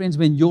 And friends,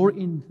 when you're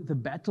in the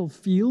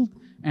battlefield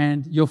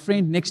and your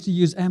friend next to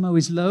you's ammo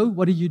is low,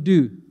 what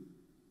do?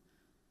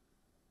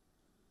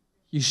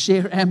 You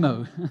share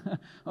ammo,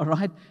 all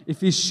right?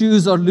 If his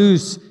shoes are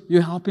loose,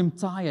 you help him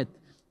tie it.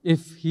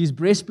 If his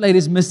breastplate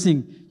is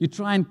missing, you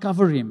try and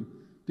cover him,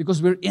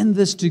 because we're in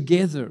this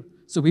together.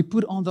 So we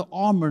put on the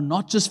armor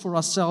not just for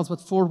ourselves, but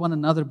for one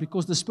another,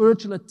 because the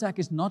spiritual attack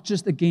is not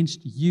just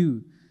against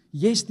you.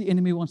 Yes, the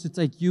enemy wants to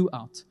take you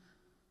out,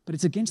 but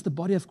it's against the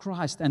body of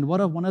Christ. And what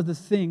are one of the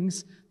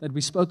things that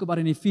we spoke about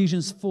in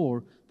Ephesians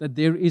 4, that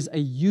there is a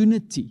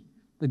unity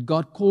that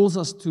God calls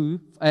us to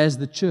as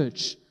the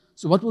church.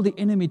 So what will the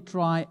enemy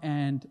try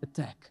and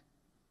attack?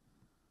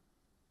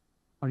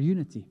 Our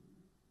unity.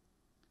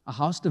 A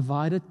house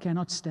divided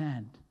cannot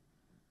stand.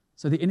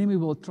 So the enemy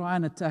will try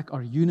and attack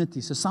our unity.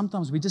 So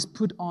sometimes we just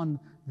put on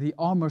the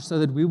armor so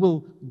that we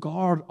will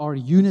guard our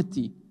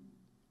unity,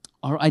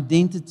 our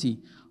identity,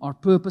 our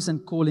purpose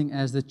and calling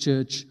as the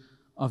church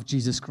of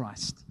Jesus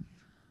Christ.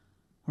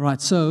 All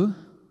right, so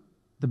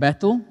the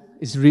battle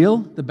is real.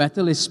 The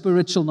battle is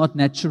spiritual, not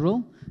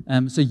natural.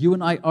 So you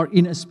and I are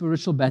in a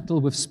spiritual battle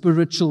with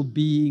spiritual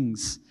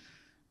beings.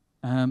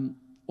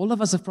 All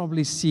of us have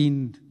probably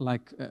seen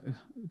like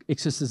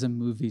exorcism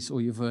movies,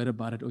 or you've heard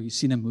about it, or you've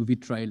seen a movie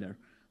trailer,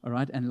 all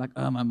right? And like,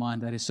 oh my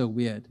mind, that is so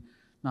weird.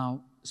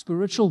 Now,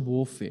 spiritual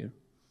warfare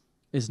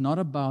is not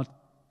about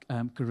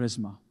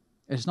charisma.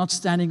 It's not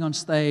standing on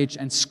stage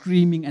and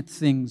screaming at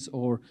things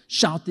or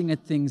shouting at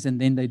things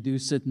and then they do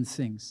certain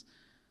things.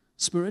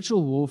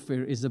 Spiritual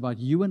warfare is about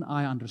you and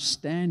I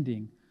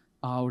understanding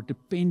our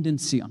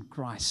dependency on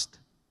Christ.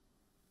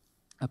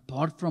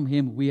 Apart from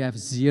Him, we have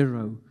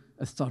zero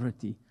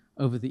authority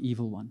over the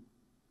evil one.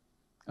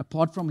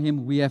 Apart from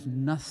Him, we have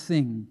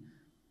nothing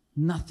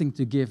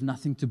to give,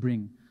 nothing to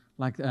bring.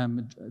 Like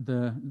in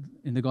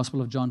the Gospel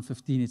of John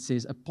 15, it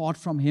says, apart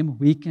from Him,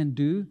 we can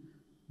do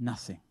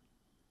nothing.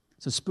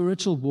 So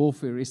spiritual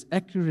warfare is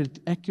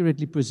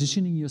accurately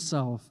positioning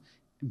yourself,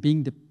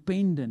 being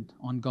dependent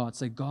on God.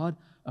 Say, God,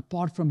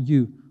 apart from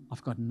you,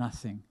 I've got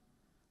nothing.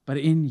 But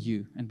in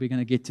you, and we're going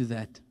to get to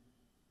that.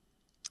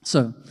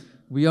 So,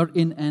 we are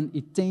in an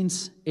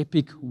intense,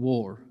 epic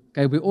war.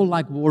 Okay, we all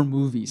like war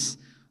movies.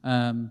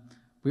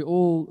 We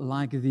all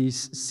like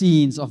these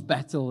scenes of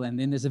battle, and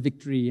then there's a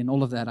victory and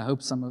all of that. I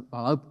hope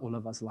all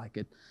of us like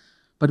it.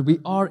 But we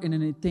are in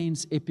an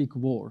intense, epic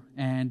war,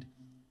 and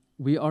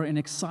we are in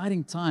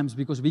exciting times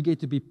because we get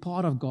to be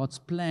part of God's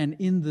plan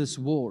in this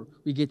war.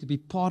 We get to be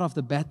part of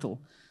the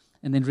battle.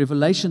 And then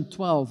Revelation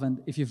 12,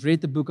 and if you've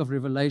read the book of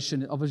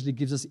Revelation, it obviously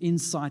gives us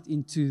insight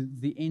into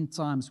the end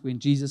times when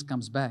Jesus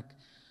comes back.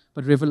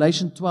 But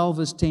Revelation 12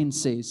 verse 10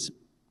 says,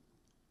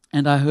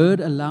 and I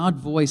heard a loud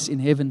voice in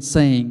heaven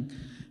saying,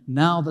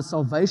 now the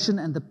salvation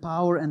and the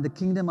power and the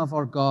kingdom of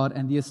our God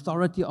and the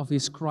authority of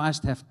His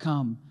Christ have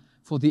come.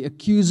 For the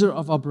accuser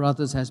of our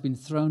brothers has been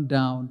thrown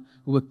down,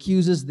 who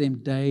accuses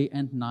them day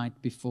and night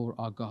before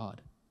our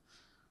God.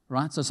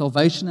 Right? So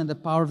salvation and the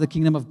power of the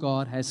kingdom of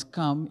God has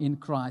come in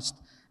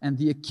Christ. And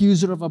the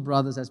accuser of our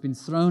brothers has been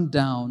thrown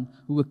down,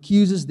 who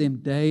accuses them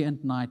day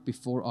and night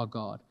before our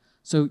God.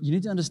 So you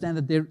need to understand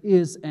that there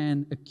is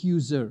an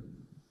accuser.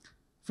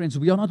 Friends,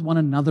 we are not one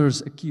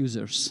another's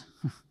accusers.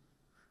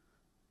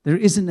 There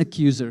is an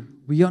accuser.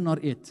 We are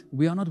not it.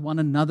 We are not one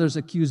another's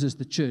accusers,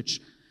 the church.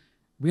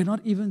 We are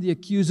not even the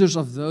accusers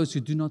of those who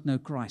do not know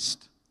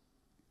Christ.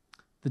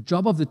 The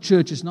job of the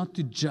church is not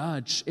to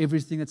judge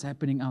everything that's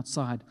happening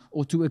outside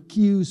or to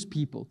accuse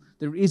people.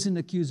 There is an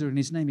accuser, and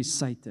his name is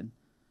Satan.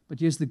 But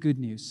here's the good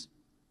news.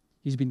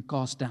 He's been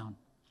cast down.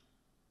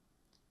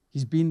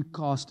 He's been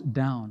cast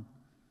down.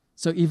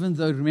 So even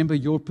though, remember,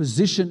 your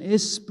position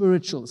is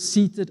spiritual,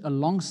 seated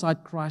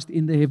alongside Christ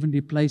in the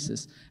heavenly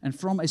places, and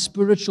from a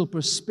spiritual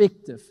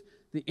perspective,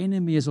 the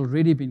enemy has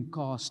already been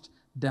cast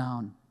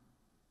down.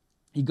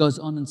 He goes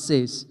on and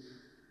says,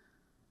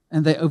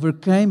 and they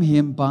overcame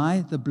him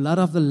by the blood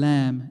of the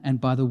Lamb and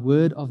by the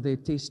word of their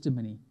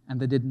testimony, and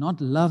they did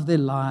not love their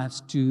lives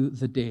to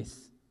the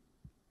death.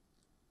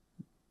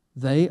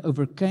 They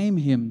overcame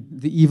him,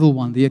 the evil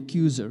one, the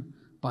accuser,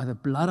 by the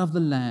blood of the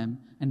Lamb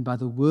and by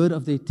the word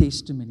of their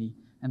testimony,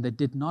 and they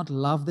did not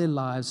love their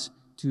lives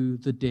to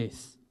the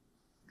death.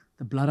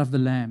 The blood of the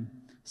Lamb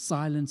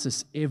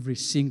silences every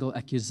single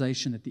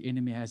accusation that the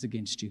enemy has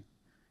against you.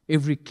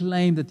 Every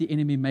claim that the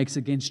enemy makes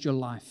against your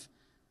life,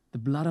 the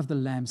blood of the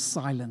Lamb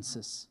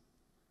silences.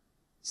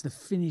 It's the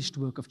finished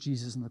work of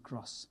Jesus on the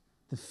cross.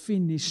 The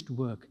finished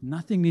work.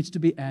 Nothing needs to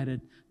be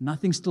added.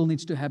 Nothing still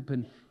needs to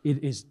happen.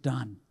 It is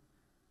done.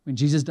 When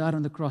Jesus died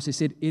on the cross, He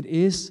said, it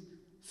is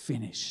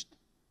finished.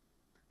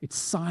 It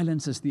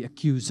silences the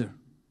accuser.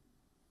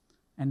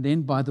 And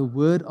then by the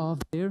word of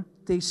their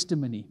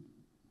testimony.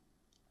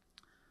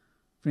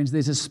 Friends,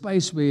 there's a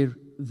space where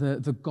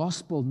the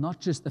gospel not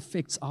just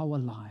affects our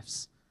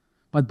lives,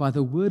 but by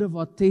the word of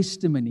our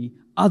testimony,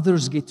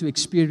 others get to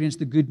experience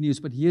the good news.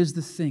 But here's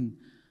the thing.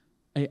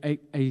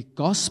 A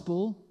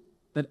gospel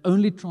that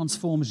only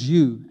transforms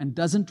you and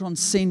doesn't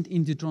transcend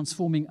into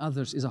transforming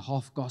others is a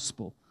half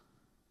gospel.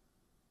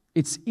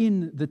 It's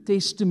in the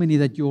testimony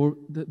that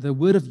the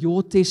word of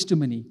your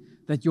testimony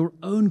that your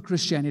own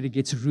Christianity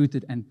gets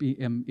rooted and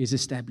is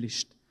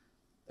established.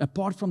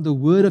 Apart from the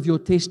word of your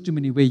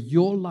testimony, where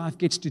your life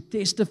gets to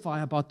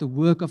testify about the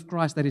work of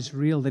Christ that is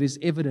real, that is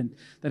evident,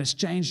 that has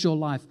changed your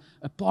life.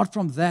 Apart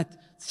from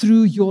that,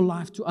 through your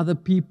life to other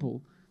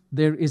people,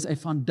 there is a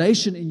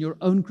foundation in your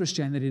own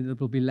Christianity that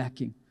will be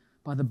lacking.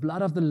 By the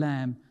blood of the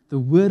Lamb, the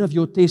word of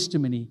your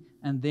testimony,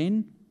 and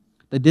then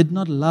they did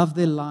not love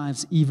their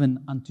lives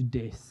even unto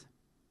death.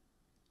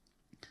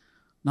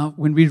 Now,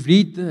 when we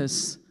read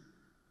this,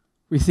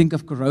 we think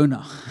of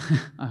Corona.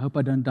 I hope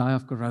I don't die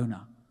of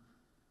Corona.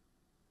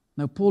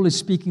 Now, Paul is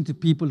speaking to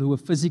people who were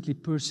physically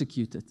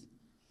persecuted.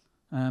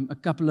 A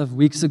couple of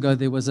weeks ago,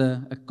 there was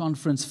a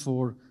conference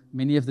for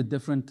many of the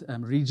different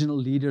regional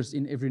leaders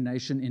in every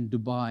nation in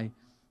Dubai.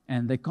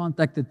 And they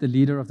contacted the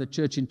leader of the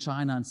church in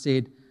China and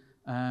said,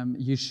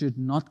 you should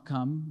not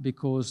come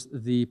because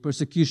the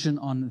persecution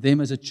on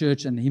them as a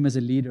church and him as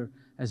a leader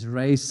has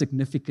raised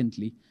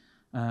significantly.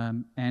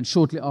 And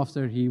shortly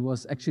after, he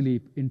was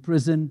actually in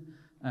prison.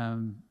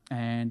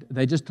 And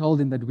they just told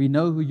him that we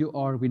know who you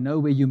are, we know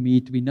where you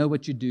meet, we know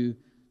what you do,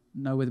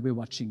 know whether we're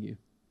watching you.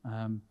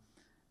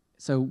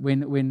 So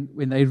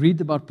when they read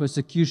about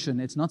persecution,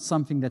 it's not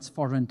something that's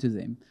foreign to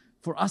them.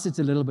 For us, it's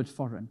a little bit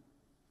foreign.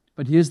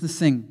 But here's the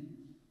thing.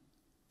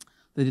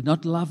 They did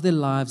not love their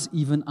lives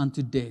even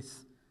unto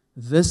death.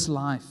 This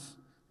life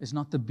is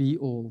not the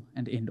be-all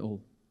and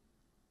end-all.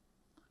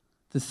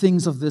 The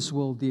things of this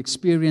world, the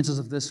experiences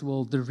of this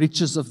world, the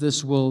riches of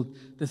this world,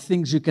 the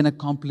things you can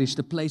accomplish,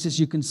 the places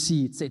you can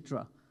see,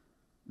 etc.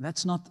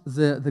 That's not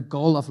the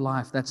goal of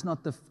life. That's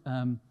not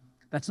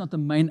the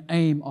main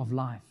aim of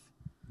life.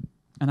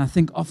 And I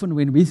think often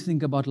when we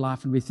think about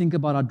life and we think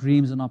about our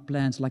dreams and our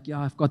plans, like,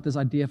 yeah, I've got this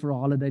idea for a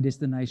holiday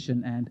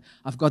destination, and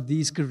I've got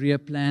these career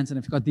plans, and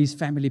I've got these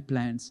family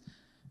plans,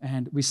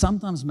 and we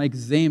sometimes make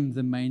them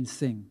the main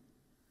thing.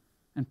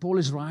 And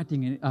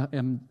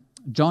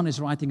John is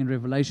writing in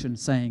Revelation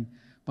saying,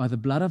 by the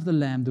blood of the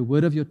Lamb, the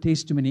word of your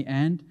testimony,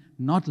 and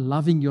not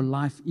loving your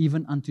life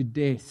even unto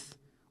death,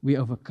 we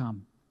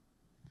overcome.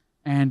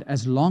 And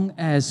as long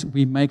as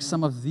we make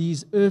some of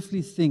these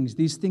earthly things,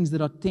 these things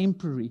that are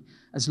temporary,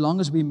 as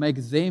long as we make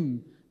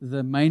them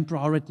the main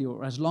priority,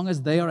 or as long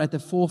as they are at the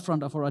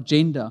forefront of our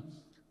agenda,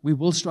 we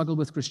will struggle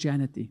with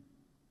Christianity.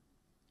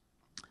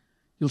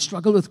 You'll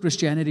struggle with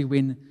Christianity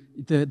when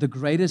the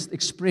greatest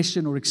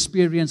expression or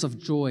experience of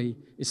joy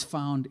is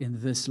found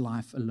in this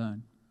life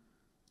alone.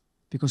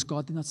 Because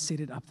God did not set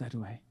it up that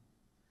way.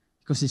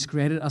 Because He's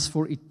created us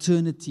for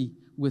eternity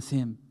with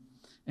Him.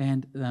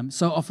 And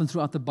so often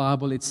throughout the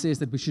Bible, it says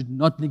that we should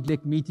not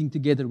neglect meeting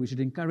together. We should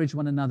encourage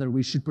one another.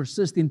 We should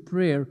persist in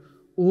prayer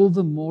all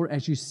the more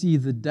as you see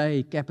the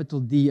day, capital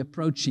D,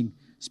 approaching,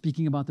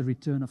 speaking about the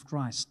return of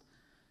Christ.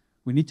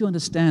 We need to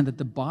understand that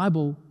the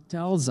Bible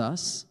tells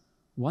us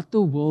what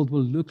the world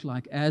will look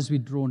like as we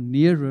draw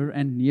nearer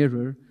and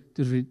nearer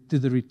to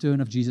the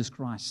return of Jesus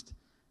Christ.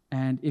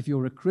 And if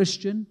you're a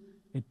Christian,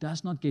 it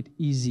does not get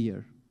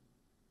easier.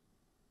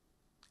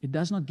 It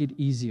does not get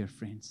easier,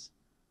 friends.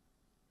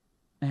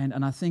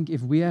 And I think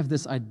if we have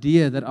this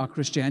idea that our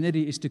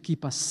Christianity is to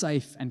keep us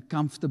safe and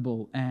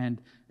comfortable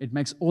and it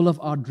makes all of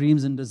our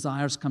dreams and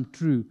desires come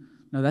true,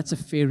 no, that's a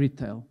fairy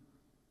tale.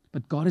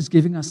 But God is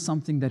giving us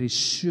something that is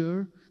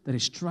sure, that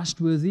is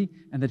trustworthy,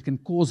 and that can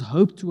cause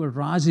hope to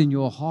arise in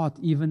your heart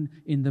even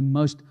in the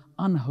most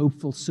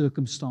unhopeful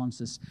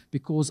circumstances,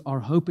 because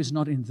our hope is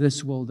not in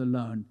this world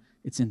alone,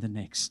 it's in the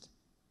next.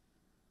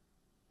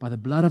 By the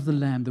blood of the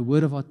Lamb, the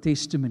word of our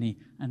testimony,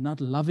 and not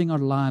loving our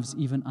lives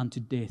even unto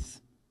death.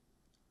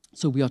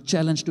 So we are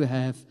challenged to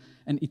have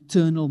an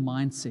eternal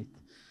mindset,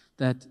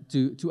 that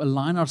to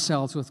align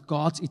ourselves with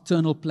God's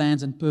eternal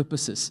plans and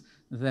purposes,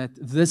 that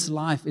this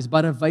life is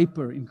but a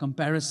vapor in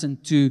comparison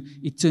to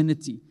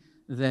eternity,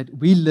 that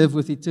we live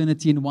with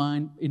eternity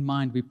in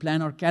mind. We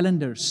plan our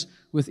calendars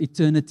with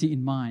eternity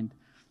in mind.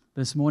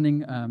 This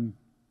morning,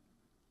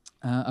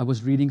 I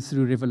was reading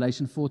through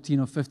Revelation 14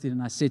 or 15,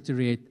 and I said to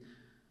Riet,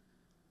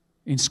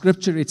 in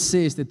Scripture it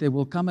says that there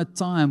will come a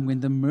time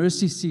when the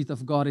mercy seat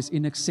of God is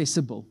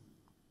inaccessible.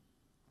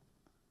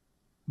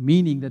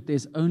 Meaning that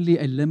there's only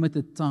a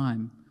limited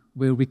time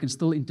where we can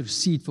still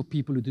intercede for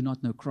people who do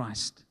not know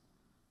Christ.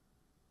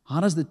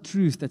 How does the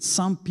truth that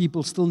some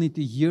people still need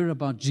to hear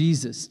about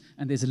Jesus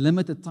and there's a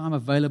limited time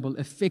available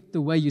affect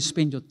the way you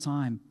spend your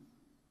time?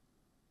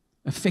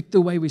 Affect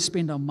the way we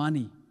spend our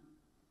money?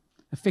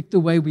 Affect the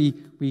way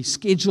we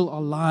schedule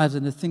our lives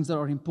and the things that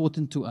are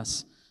important to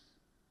us?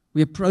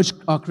 We approach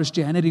our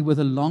Christianity with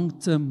a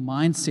long-term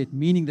mindset,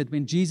 meaning that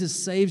when Jesus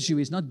saves you,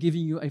 He's not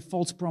giving you a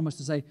false promise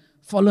to say,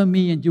 follow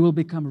me and you will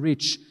become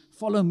rich.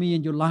 Follow me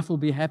and your life will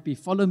be happy.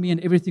 Follow me and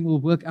everything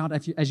will work out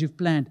as you've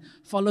planned.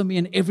 Follow me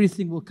and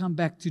everything will come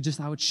back to just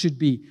how it should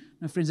be.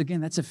 Now, friends, again,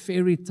 that's a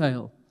fairy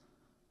tale.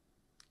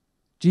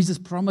 Jesus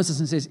promises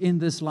and says, in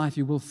this life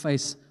you will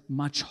face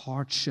much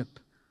hardship,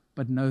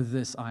 but know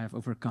this, I have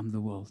overcome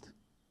the world.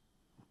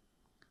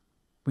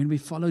 When we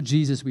follow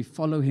Jesus, we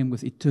follow Him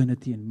with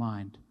eternity in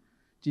mind.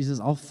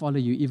 Jesus, I'll follow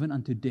you even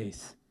unto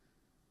death,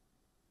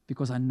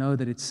 because I know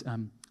that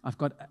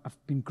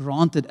I've been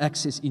granted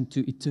access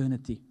into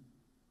eternity.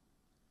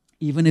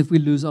 Even if we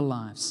lose our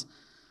lives,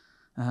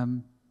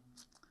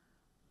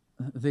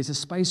 there's a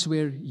space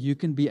where you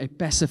can be a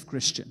passive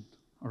Christian,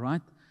 all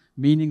right?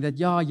 Meaning that,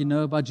 yeah, you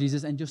know about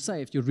Jesus and you're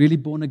saved, you're really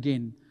born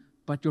again,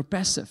 but you're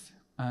passive.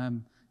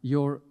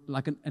 You're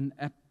like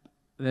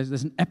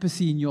there's an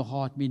apathy in your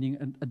heart,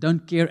 meaning a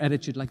don't care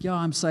attitude, like, yeah,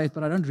 I'm saved,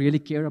 but I don't really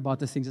care about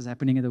the things that's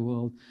happening in the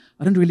world.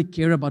 I don't really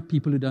care about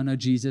people who don't know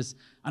Jesus.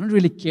 I don't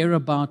really care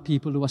about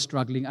people who are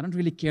struggling. I don't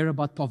really care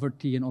about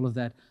poverty and all of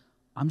that.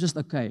 I'm just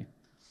okay.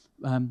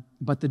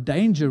 But the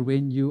danger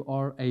when you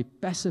are a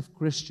passive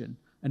Christian,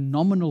 a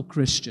nominal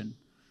Christian,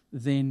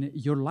 then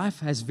your life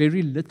has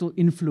very little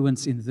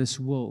influence in this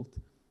world.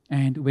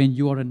 And when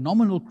you are a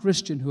nominal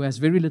Christian who has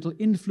very little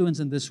influence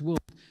in this world,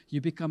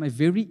 you become a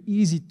very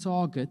easy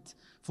target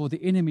for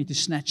the enemy to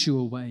snatch you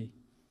away.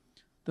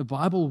 The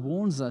Bible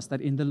warns us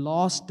that in the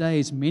last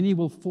days, many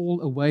will fall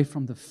away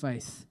from the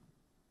faith.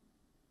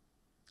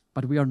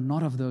 But we are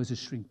not of those who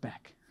shrink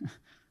back.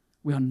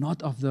 We are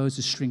not of those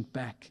who shrink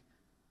back.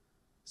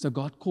 So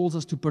God calls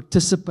us to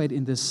participate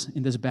in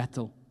this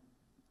battle.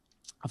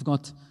 I've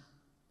got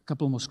a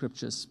couple more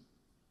scriptures.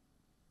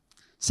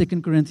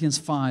 2 Corinthians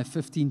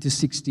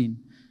 5:15-16.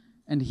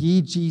 And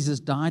he, Jesus,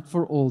 died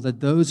for all,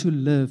 that those who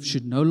live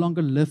should no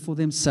longer live for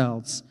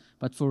themselves,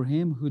 but for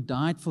him who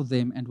died for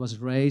them and was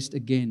raised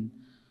again.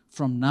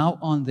 From now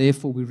on,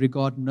 therefore, we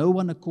regard no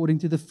one according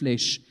to the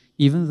flesh.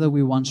 Even though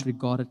we once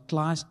regarded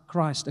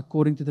Christ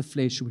according to the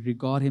flesh, we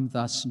regard him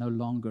thus no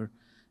longer.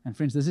 And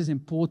friends, this is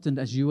important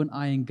as you and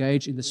I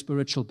engage in the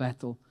spiritual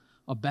battle.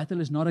 Our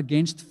battle is not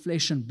against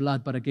flesh and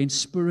blood, but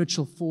against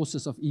spiritual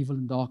forces of evil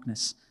and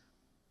darkness.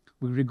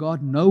 We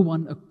regard no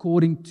one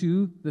according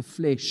to the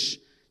flesh.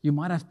 You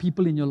might have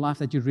people in your life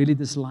that you really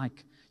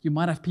dislike. You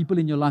might have people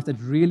in your life that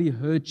really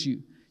hurt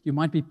you. You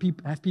might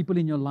have people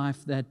in your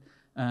life that,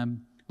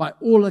 by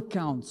all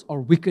accounts, are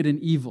wicked and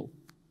evil.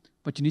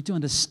 But you need to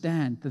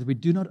understand that we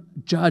do not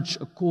judge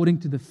according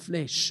to the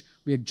flesh.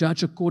 We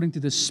judge according to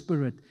the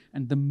Spirit.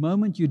 And the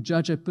moment you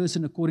judge a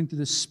person according to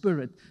the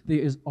Spirit,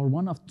 there are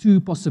one of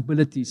two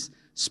possibilities: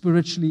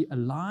 spiritually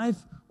alive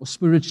or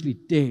spiritually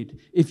dead.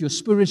 If you're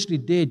spiritually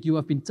dead, you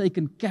have been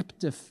taken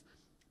captive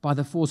by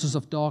the forces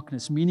of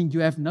darkness, meaning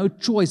you have no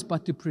choice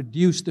but to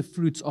produce the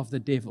fruits of the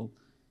devil.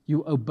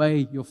 You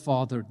obey your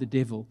father, the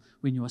devil,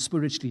 when you are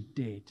spiritually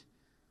dead.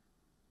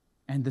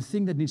 And the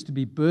thing that needs to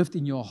be birthed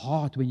in your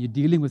heart when you're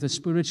dealing with a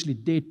spiritually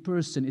dead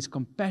person is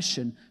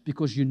compassion,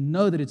 because you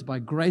know that it's by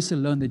grace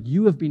alone that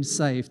you have been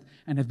saved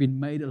and have been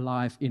made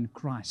alive in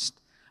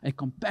Christ. A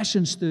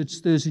compassion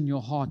stirs in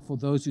your heart for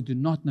those who do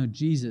not know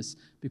Jesus,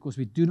 because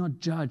we do not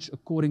judge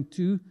according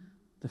to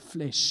the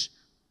flesh.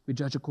 We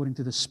judge according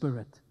to the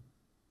Spirit.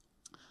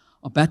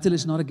 Our battle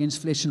is not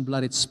against flesh and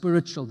blood, it's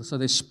spiritual. So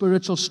there's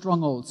spiritual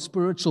strongholds,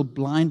 spiritual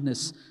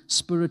blindness,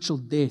 spiritual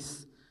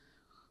death.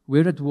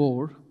 We're at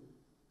war,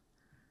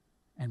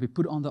 and we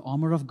put on the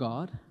armor of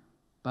God,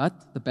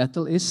 but the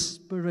battle is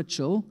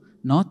spiritual,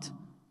 not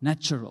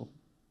natural.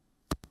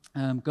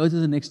 Go to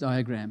the next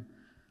diagram.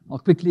 I'll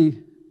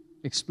quickly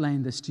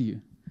explain this to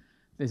you.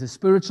 There's a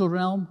spiritual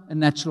realm, a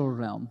natural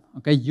realm.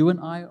 Okay, you and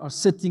I are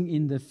sitting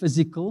in the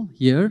physical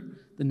here,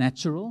 the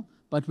natural,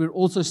 but we're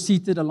also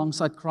seated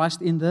alongside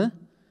Christ in the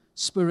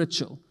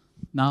spiritual.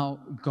 Now,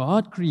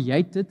 God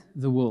created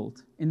the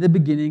world. In the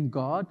beginning,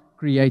 God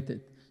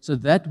created. So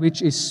that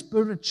which is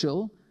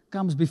spiritual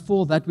comes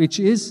before that which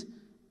is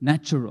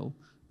natural.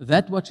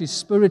 That what is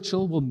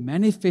spiritual will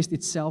manifest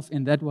itself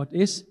in that what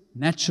is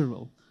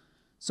natural.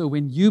 So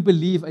when you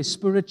believe a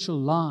spiritual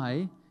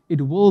lie,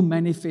 it will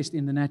manifest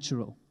in the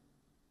natural.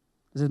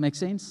 Does that make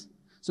sense?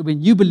 So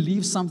when you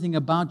believe something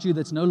about you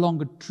that's no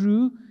longer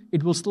true,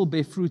 it will still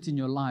bear fruit in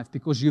your life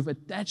because you've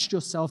attached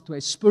yourself to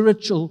a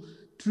spiritual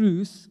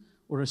truth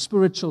or a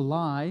spiritual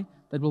lie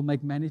that will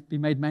be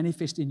made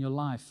manifest in your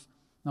life.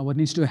 Now, what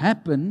needs to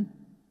happen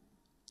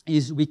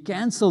is we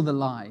cancel the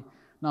lie.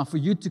 Now, for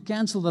you to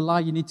cancel the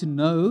lie, you need to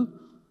know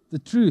the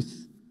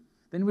truth.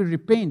 Then we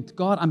repent.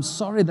 God, I'm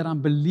sorry that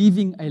I'm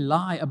believing a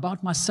lie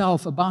about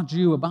myself, about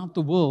you, about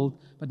the world,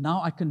 but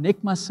now I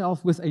connect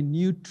myself with a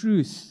new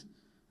truth,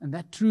 and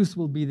that truth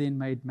will be then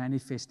made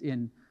manifest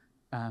in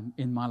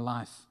my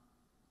life.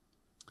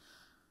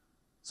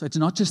 So it's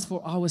not just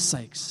for our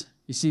sakes.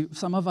 You see,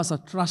 some of us are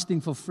trusting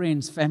for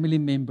friends, family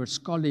members,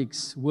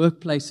 colleagues,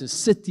 workplaces,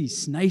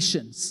 cities,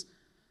 nations,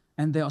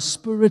 and there are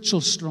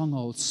spiritual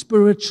strongholds,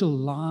 spiritual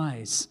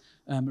lies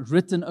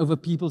written over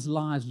people's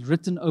lives,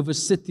 written over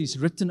cities,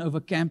 written over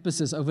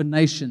campuses, over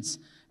nations.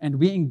 And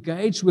we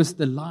engage with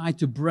the lie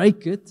to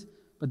break it,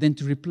 but then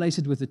to replace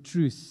it with the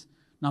truth.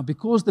 Now,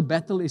 because the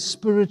battle is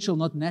spiritual,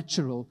 not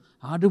natural,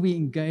 how do we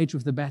engage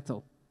with the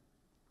battle?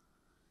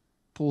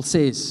 Paul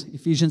says,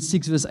 Ephesians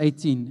 6 verse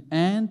 18,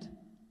 and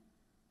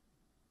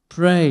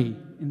pray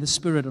in the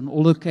Spirit on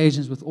all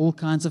occasions with all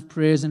kinds of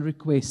prayers and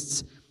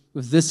requests.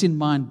 With this in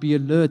mind, be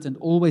alert and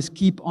always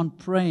keep on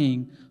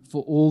praying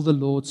for all the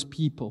Lord's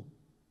people.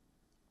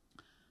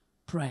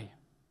 Pray.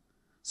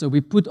 So we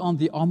put on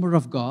the armor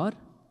of God,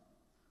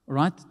 all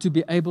right, to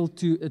be able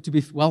to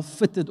be well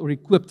fitted or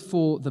equipped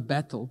for the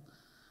battle.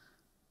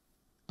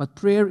 But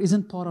prayer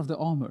isn't part of the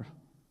armor.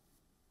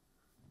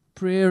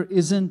 Prayer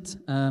isn't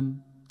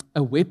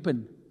a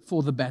weapon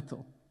for the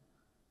battle.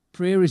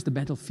 Prayer is the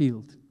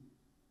battlefield.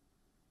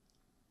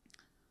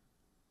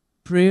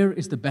 Prayer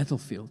is the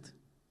battlefield.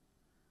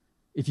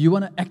 If you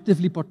want to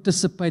actively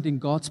participate in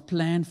God's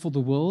plan for the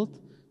world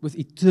with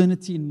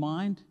eternity in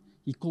mind,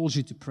 He calls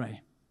you to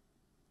pray.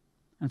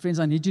 And friends,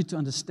 I need you to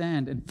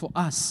understand, and for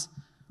us,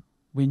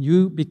 when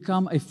you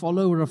become a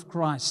follower of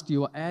Christ,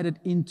 you are added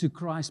into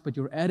Christ, but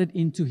you're added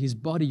into His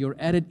body, you're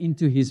added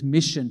into His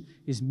mission.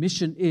 His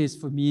mission is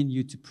for me and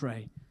you to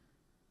pray.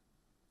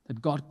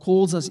 That God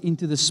calls us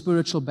into the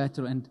spiritual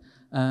battle. And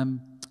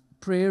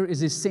Prayer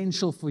is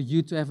essential for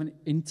you to have an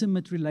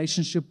intimate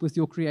relationship with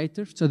your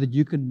Creator so that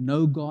you can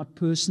know God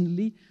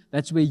personally.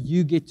 That's where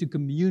you get to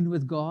commune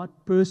with God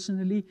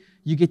personally.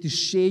 You get to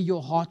share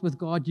your heart with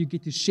God. You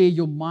get to share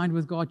your mind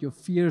with God, your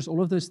fears,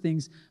 all of those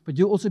things. But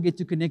you also get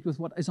to connect with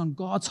what is on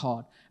God's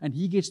heart. And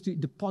He gets to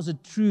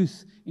deposit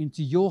truth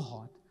into your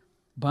heart.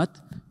 But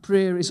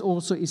prayer is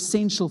also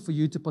essential for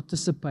you to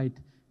participate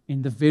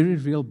in the very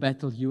real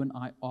battle you and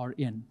I are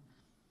in.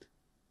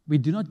 We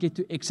do not get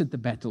to exit the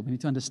battle. We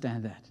need to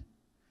understand that.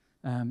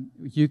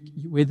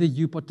 Whether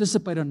you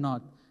participate or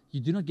not,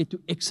 you do not get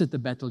to exit the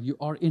battle. You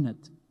are in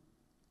it.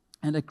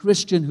 And a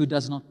Christian who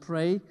does not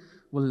pray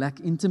will lack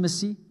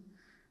intimacy,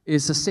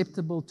 is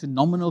susceptible to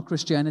nominal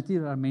Christianity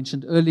that I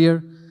mentioned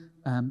earlier,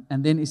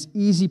 and then is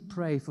easy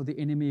prey for the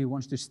enemy who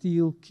wants to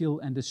steal, kill,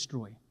 and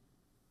destroy.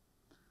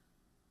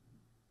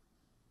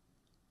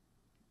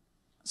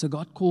 So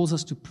God calls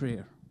us to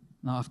prayer.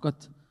 Now I've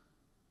got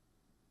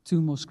 3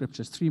 more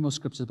scriptures,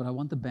 but I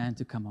want the band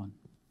to come on.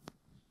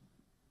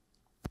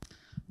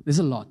 There's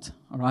a lot,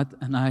 all right?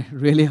 And I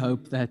really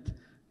hope that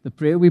the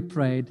prayer we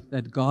prayed,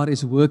 that God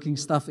is working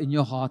stuff in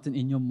your heart and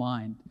in your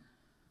mind.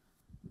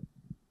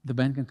 The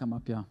band can come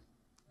up here.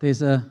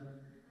 There's a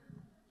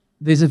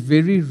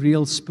very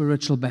real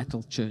spiritual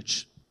battle,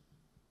 church.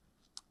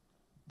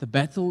 The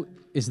battle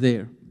is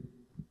there.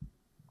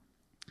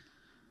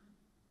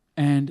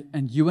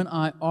 And you and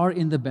I are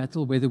in the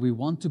battle whether we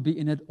want to be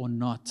in it or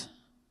not.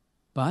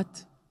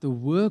 But the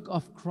work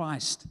of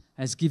Christ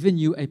has given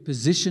you a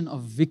position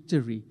of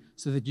victory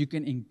so that you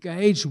can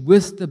engage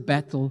with the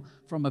battle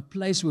from a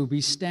place where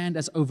we stand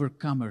as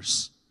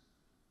overcomers.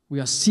 We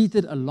are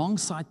seated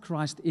alongside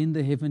Christ in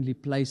the heavenly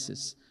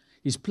places.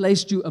 He's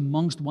placed you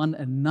amongst one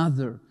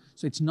another.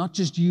 So it's not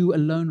just you, a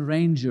lone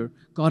ranger.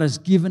 God has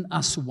given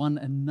us one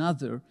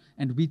another,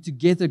 and we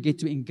together get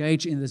to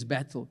engage in this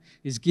battle.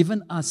 He's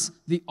given us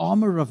the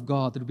armor of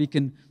God that we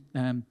can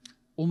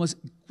almost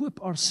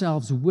equip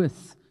ourselves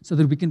with so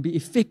that we can be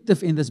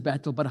effective in this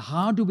battle. But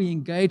how do we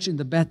engage in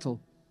the battle?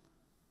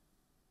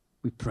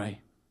 We pray.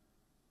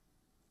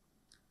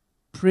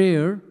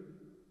 Prayer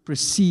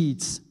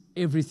precedes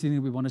everything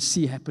that we want to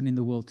see happen in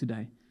the world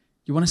today.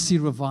 You want to see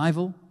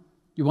revival?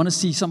 You want to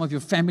see some of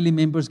your family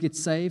members get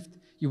saved?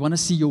 You want to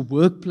see your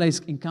workplace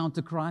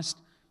encounter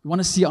Christ? You want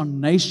to see our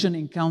nation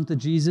encounter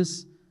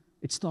Jesus?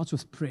 It starts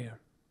with prayer.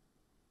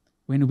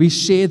 When we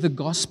share the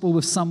gospel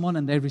with someone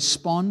and they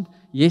respond,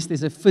 yes,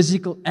 there's a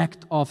physical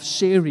act of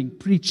sharing,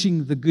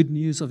 preaching the good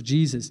news of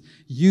Jesus.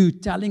 You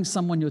telling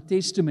someone your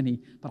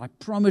testimony, but I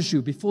promise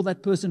you, before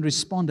that person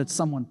responded,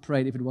 someone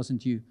prayed if it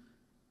wasn't you.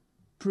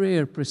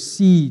 Prayer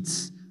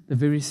precedes the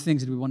very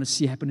things that we want to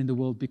see happen in the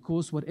world,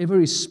 because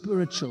whatever is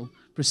spiritual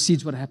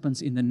precedes what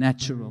happens in the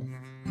natural.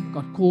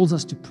 God calls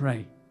us to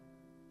pray.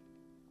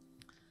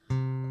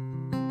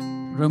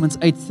 Romans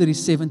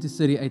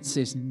 8:37-38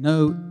 says,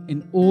 "No,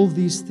 in all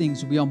these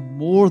things we are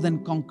more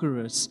than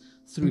conquerors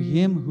through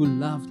Him who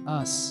loved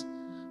us.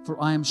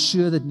 For I am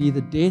sure that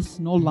neither death,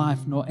 nor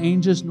life, nor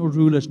angels, nor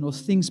rulers, nor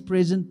things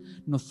present,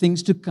 nor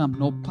things to come,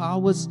 nor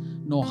powers,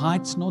 nor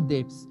heights, nor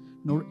depths,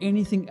 nor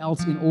anything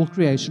else in all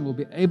creation will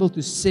be able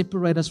to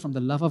separate us from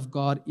the love of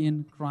God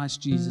in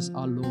Christ Jesus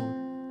our Lord."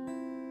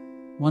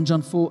 1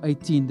 John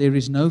 4:18, "There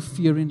is no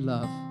fear in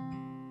love,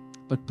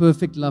 but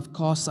perfect love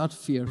casts out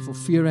fear, for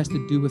fear has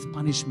to do with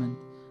punishment,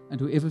 and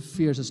whoever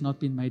fears has not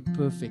been made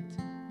perfect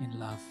in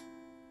love."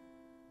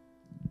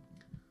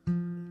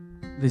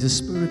 There's a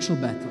spiritual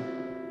battle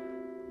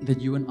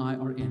that you and I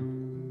are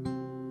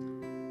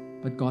in,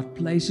 but God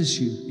places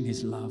you in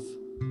His love.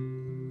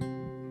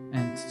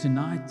 And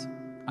tonight,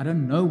 I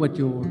don't know what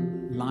your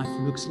life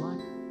looks like.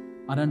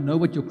 I don't know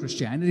what your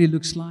Christianity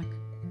looks like.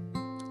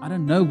 I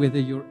don't know whether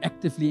you're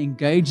actively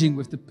engaging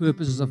with the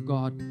purposes of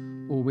God,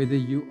 or whether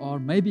you are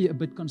maybe a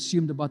bit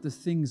consumed about the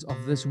things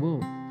of this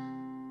world.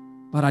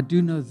 But I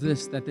do know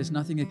this, that there's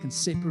nothing that can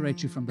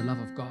separate you from the love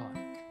of God.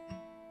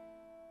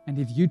 And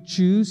if you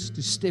choose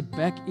to step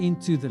back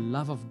into the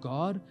love of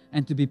God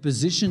and to be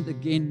positioned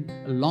again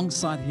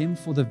alongside Him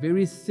for the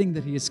very thing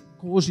that He has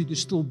caused you to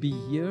still be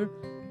here,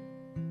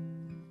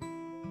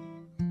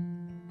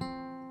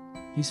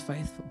 He's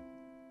faithful.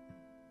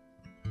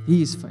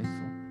 He is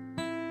faithful.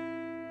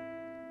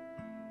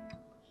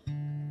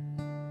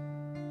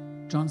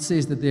 John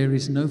says that there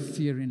is no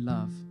fear in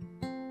love.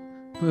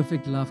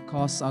 Perfect love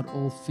casts out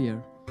all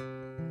fear.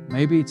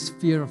 Maybe it's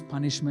fear of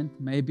punishment.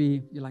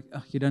 Maybe you're like,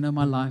 oh, you don't know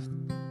my life.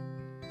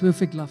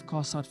 Perfect love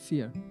casts out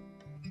fear.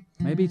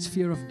 Maybe it's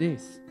fear of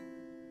death.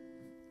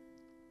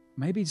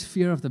 Maybe it's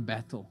fear of the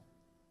battle.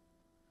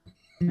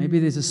 Maybe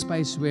there's a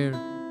space where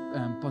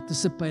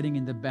participating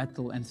in the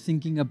battle and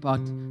thinking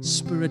about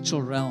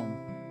spiritual realm,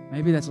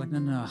 maybe that's like,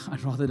 no,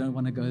 I'd rather don't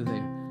want to go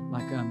there.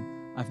 Like,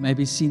 I've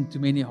maybe seen too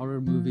many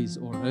horror movies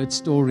or heard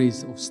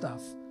stories or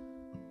stuff.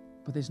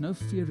 But there's no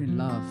fear in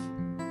love.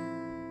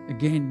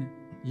 Again,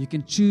 you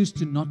can choose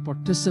to not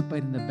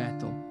participate in the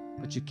battle,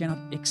 but you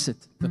cannot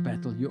exit the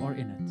battle. You are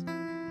in it.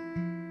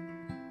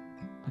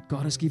 But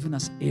God has given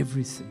us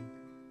everything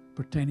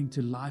pertaining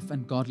to life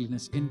and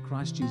godliness in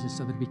Christ Jesus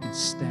so that we can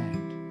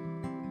stand.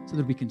 so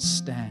that we can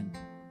stand.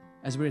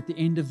 As we're at the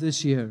end of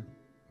this year,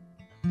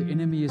 the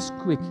enemy is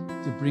quick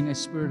to bring a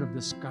spirit of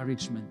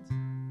discouragement,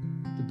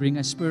 to bring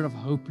a spirit of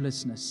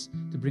hopelessness,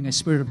 to bring a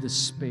spirit of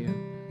despair.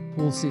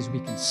 Paul says we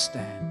can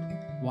stand.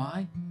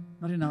 Why?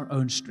 Not in our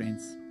own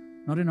strength,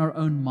 not in our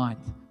own might,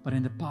 but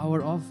in the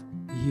power of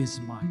His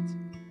might.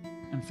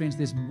 And friends,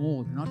 there's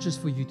more, not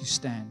just for you to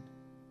stand.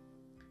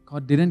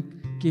 God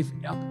didn't give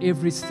up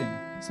everything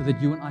so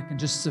that you and I can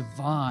just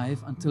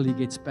survive until He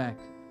gets back.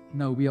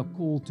 No, we are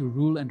called to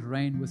rule and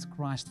reign with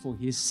Christ for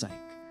His sake.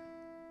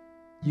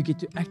 You get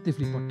to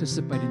actively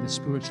participate in the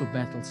spiritual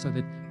battle so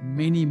that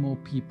many more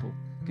people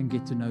can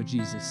get to know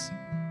Jesus.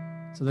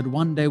 So that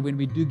one day when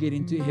we do get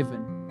into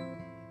heaven,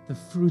 the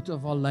fruit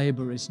of our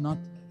labor is not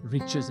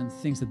riches and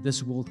things that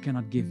this world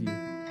cannot give you.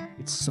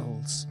 It's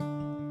souls.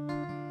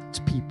 It's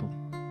people.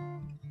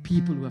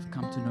 People who have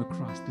come to know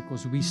Christ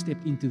because we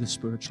stepped into the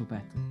spiritual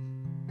battle.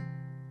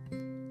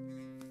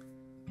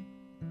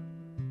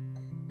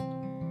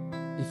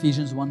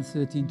 Ephesians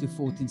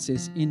 1:13-14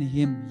 says, "In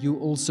Him you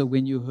also,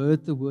 when you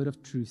heard the word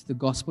of truth, the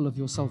gospel of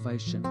your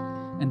salvation,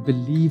 and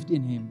believed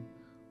in Him,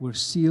 were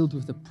sealed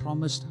with the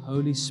promised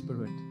Holy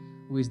Spirit,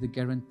 who is the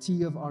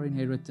guarantee of our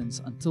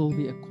inheritance until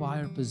we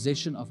acquire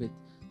possession of it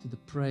to the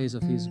praise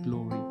of His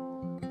glory."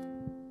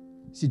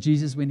 See,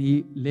 Jesus, when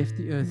He left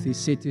the earth, He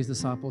said to His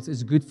disciples,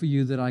 "It's good for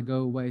you that I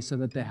go away so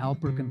that the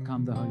Helper can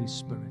come, the Holy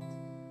Spirit."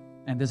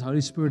 And this Holy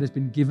Spirit has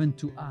been given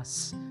to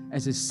us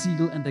as a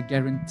seal and a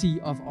guarantee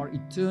of our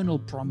eternal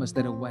promise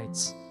that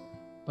awaits.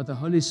 But the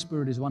Holy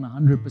Spirit is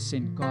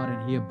 100% God,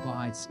 and He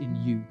abides in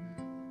you.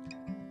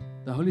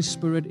 The Holy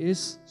Spirit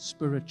is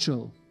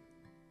spiritual.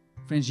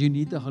 Friends, you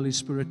need the Holy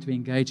Spirit to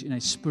engage in a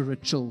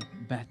spiritual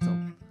battle.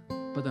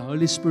 But the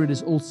Holy Spirit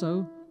is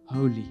also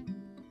holy.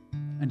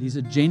 And His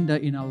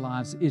agenda in our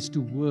lives is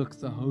to work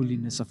the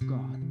holiness of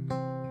God.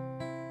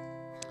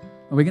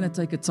 And we're going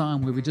to take a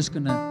time where we're just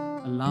going to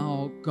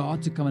allow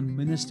God to come and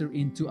minister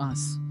into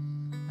us.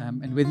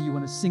 And whether you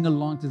want to sing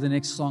along to the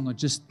next song or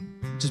just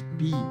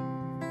be,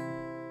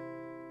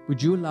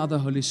 would you allow the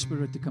Holy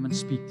Spirit to come and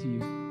speak to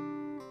you?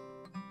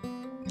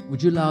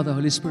 Would you allow the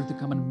Holy Spirit to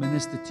come and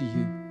minister to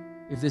you?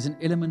 If there's an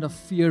element of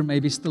fear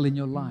maybe still in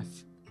your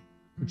life,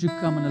 would you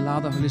come and allow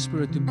the Holy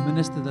Spirit to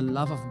minister the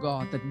love of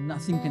God that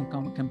nothing can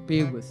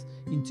compare with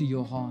into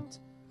your heart?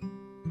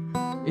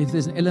 If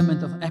there's an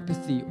element of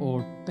apathy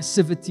or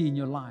passivity in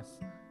your life,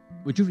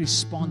 would you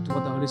respond to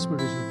what the Holy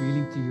Spirit is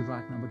revealing to you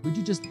right now? But would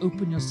you just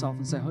open yourself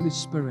and say, "Holy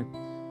Spirit,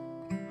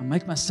 I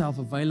make myself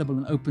available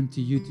and open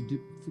to you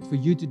for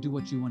you to do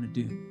what you want to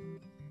do."